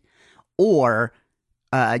get it, or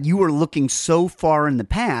you were looking so far in the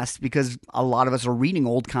past, because a lot of us are reading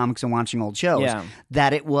old comics and watching old shows,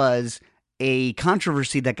 that it was a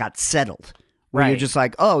controversy that got settled. Where you're just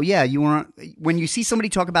like, oh yeah, you weren't. When you see somebody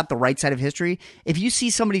talk about the right side of history, if you see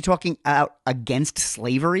somebody talking out against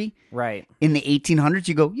slavery, in the 1800s,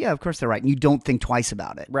 you go, yeah, of course they're right, and you don't think twice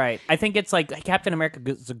about it. Right. I think it's like Captain America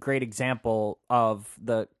is a great example of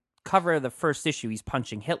the cover of the first issue. He's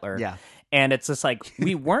punching Hitler. Yeah. And it's just like,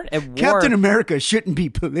 we weren't at war. Captain America shouldn't be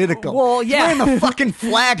political. Well, yeah. He's wearing the fucking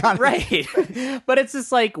flag on right. But it's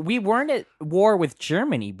just like, we weren't at war with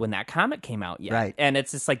Germany when that comic came out yet. Right. And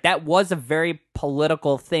it's just like, that was a very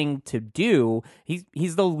political thing to do. He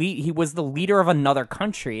was the leader of another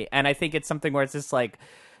country. And I think it's something where it's just like,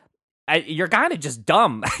 you're kind of just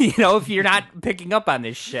dumb, if you're not picking up on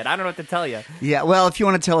this shit. I don't know what to tell you. Yeah, well, if you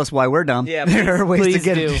want to tell us why we're dumb, there are ways to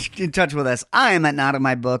get in touch with us. I am at Not in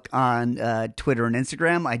My Book on Twitter and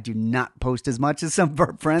Instagram. I do not post as much as some of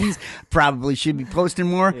our friends. Probably should be posting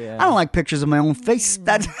more. Yeah. I don't like pictures of my own face.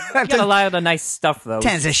 That's you got a lot of the nice stuff, though.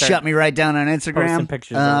 Tends to shut me right down on Instagram.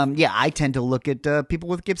 Pictures yeah, I tend to look at people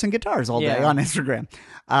with Gibson guitars all day on Instagram.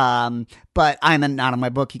 But I'm Not in My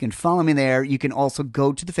Book. You can follow me there. You can also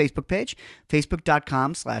go to the Facebook page,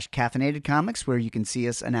 facebook.com/caffeinated comics, where you can see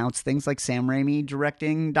us announce things like Sam Raimi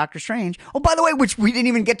directing Doctor Strange. Oh, by the way, which we didn't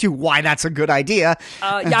even get to, why that's a good idea.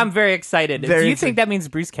 Yeah, I'm very excited. Do you think that means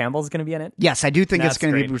Bruce Campbell is going to be in it? Yes, I do think it's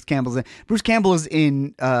going to be Bruce Campbell. Bruce Campbell is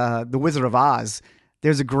in The Wizard of Oz.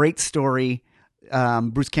 There's a great story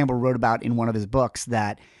Bruce Campbell wrote about in one of his books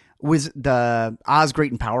that was the Oz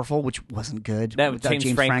Great and Powerful, which wasn't good. That was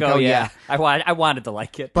James Franco, yeah. I wanted to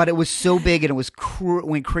like it. But it was so big, and it was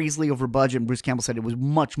went crazily over budget, and Bruce Campbell said it was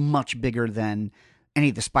much, much bigger than any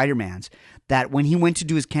of the Spider-Mans, that when he went to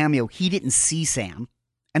do his cameo, he didn't see Sam.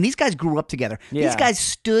 And these guys grew up together. Yeah. These guys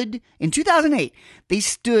stood, in 2008, they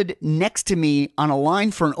stood next to me on a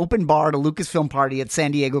line for an open bar at a Lucasfilm party at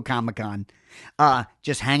San Diego Comic-Con.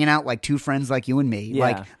 Just hanging out like two friends like you and me. Yeah.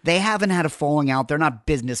 Like, they haven't had a falling out. They're not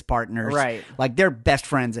business partners. Right. Like, they're best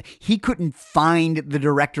friends. He couldn't find the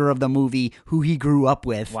director of the movie who he grew up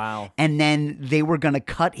with. Wow. And then they were going to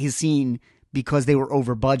cut his scene because they were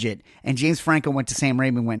over budget. And James Franco went to Sam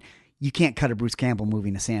Raimi and went, you can't cut a Bruce Campbell movie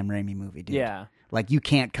in a Sam Raimi movie, dude. Yeah. Like, you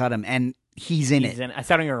can't cut him. And he's in it. I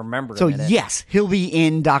don't even remember so, him in it. Yes, he'll be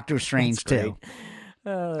in Doctor Strange, too.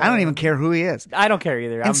 I don't even care who he is. I don't care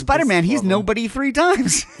either. And Spider-Man, he's nobody 3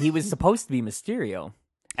 times. He was supposed to be Mysterio.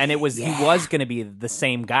 And he was going to be the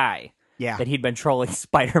same guy. Yeah. That he'd been trolling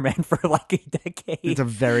Spider-Man for like a decade. It's a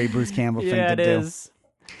very Bruce Campbell thing to do. Yeah, it is.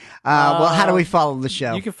 Well, how do we follow the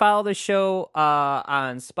show? You can follow the show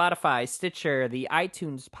on Spotify, Stitcher, the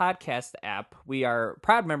iTunes podcast app. We are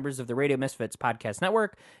proud members of the Radio Misfits podcast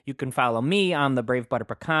network. You can follow me on the Brave Butter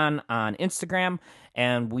Pecan on Instagram,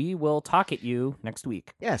 and we will talk at you next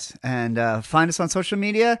week. Yes, and find us on social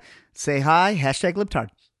media. Say hi, #libtard.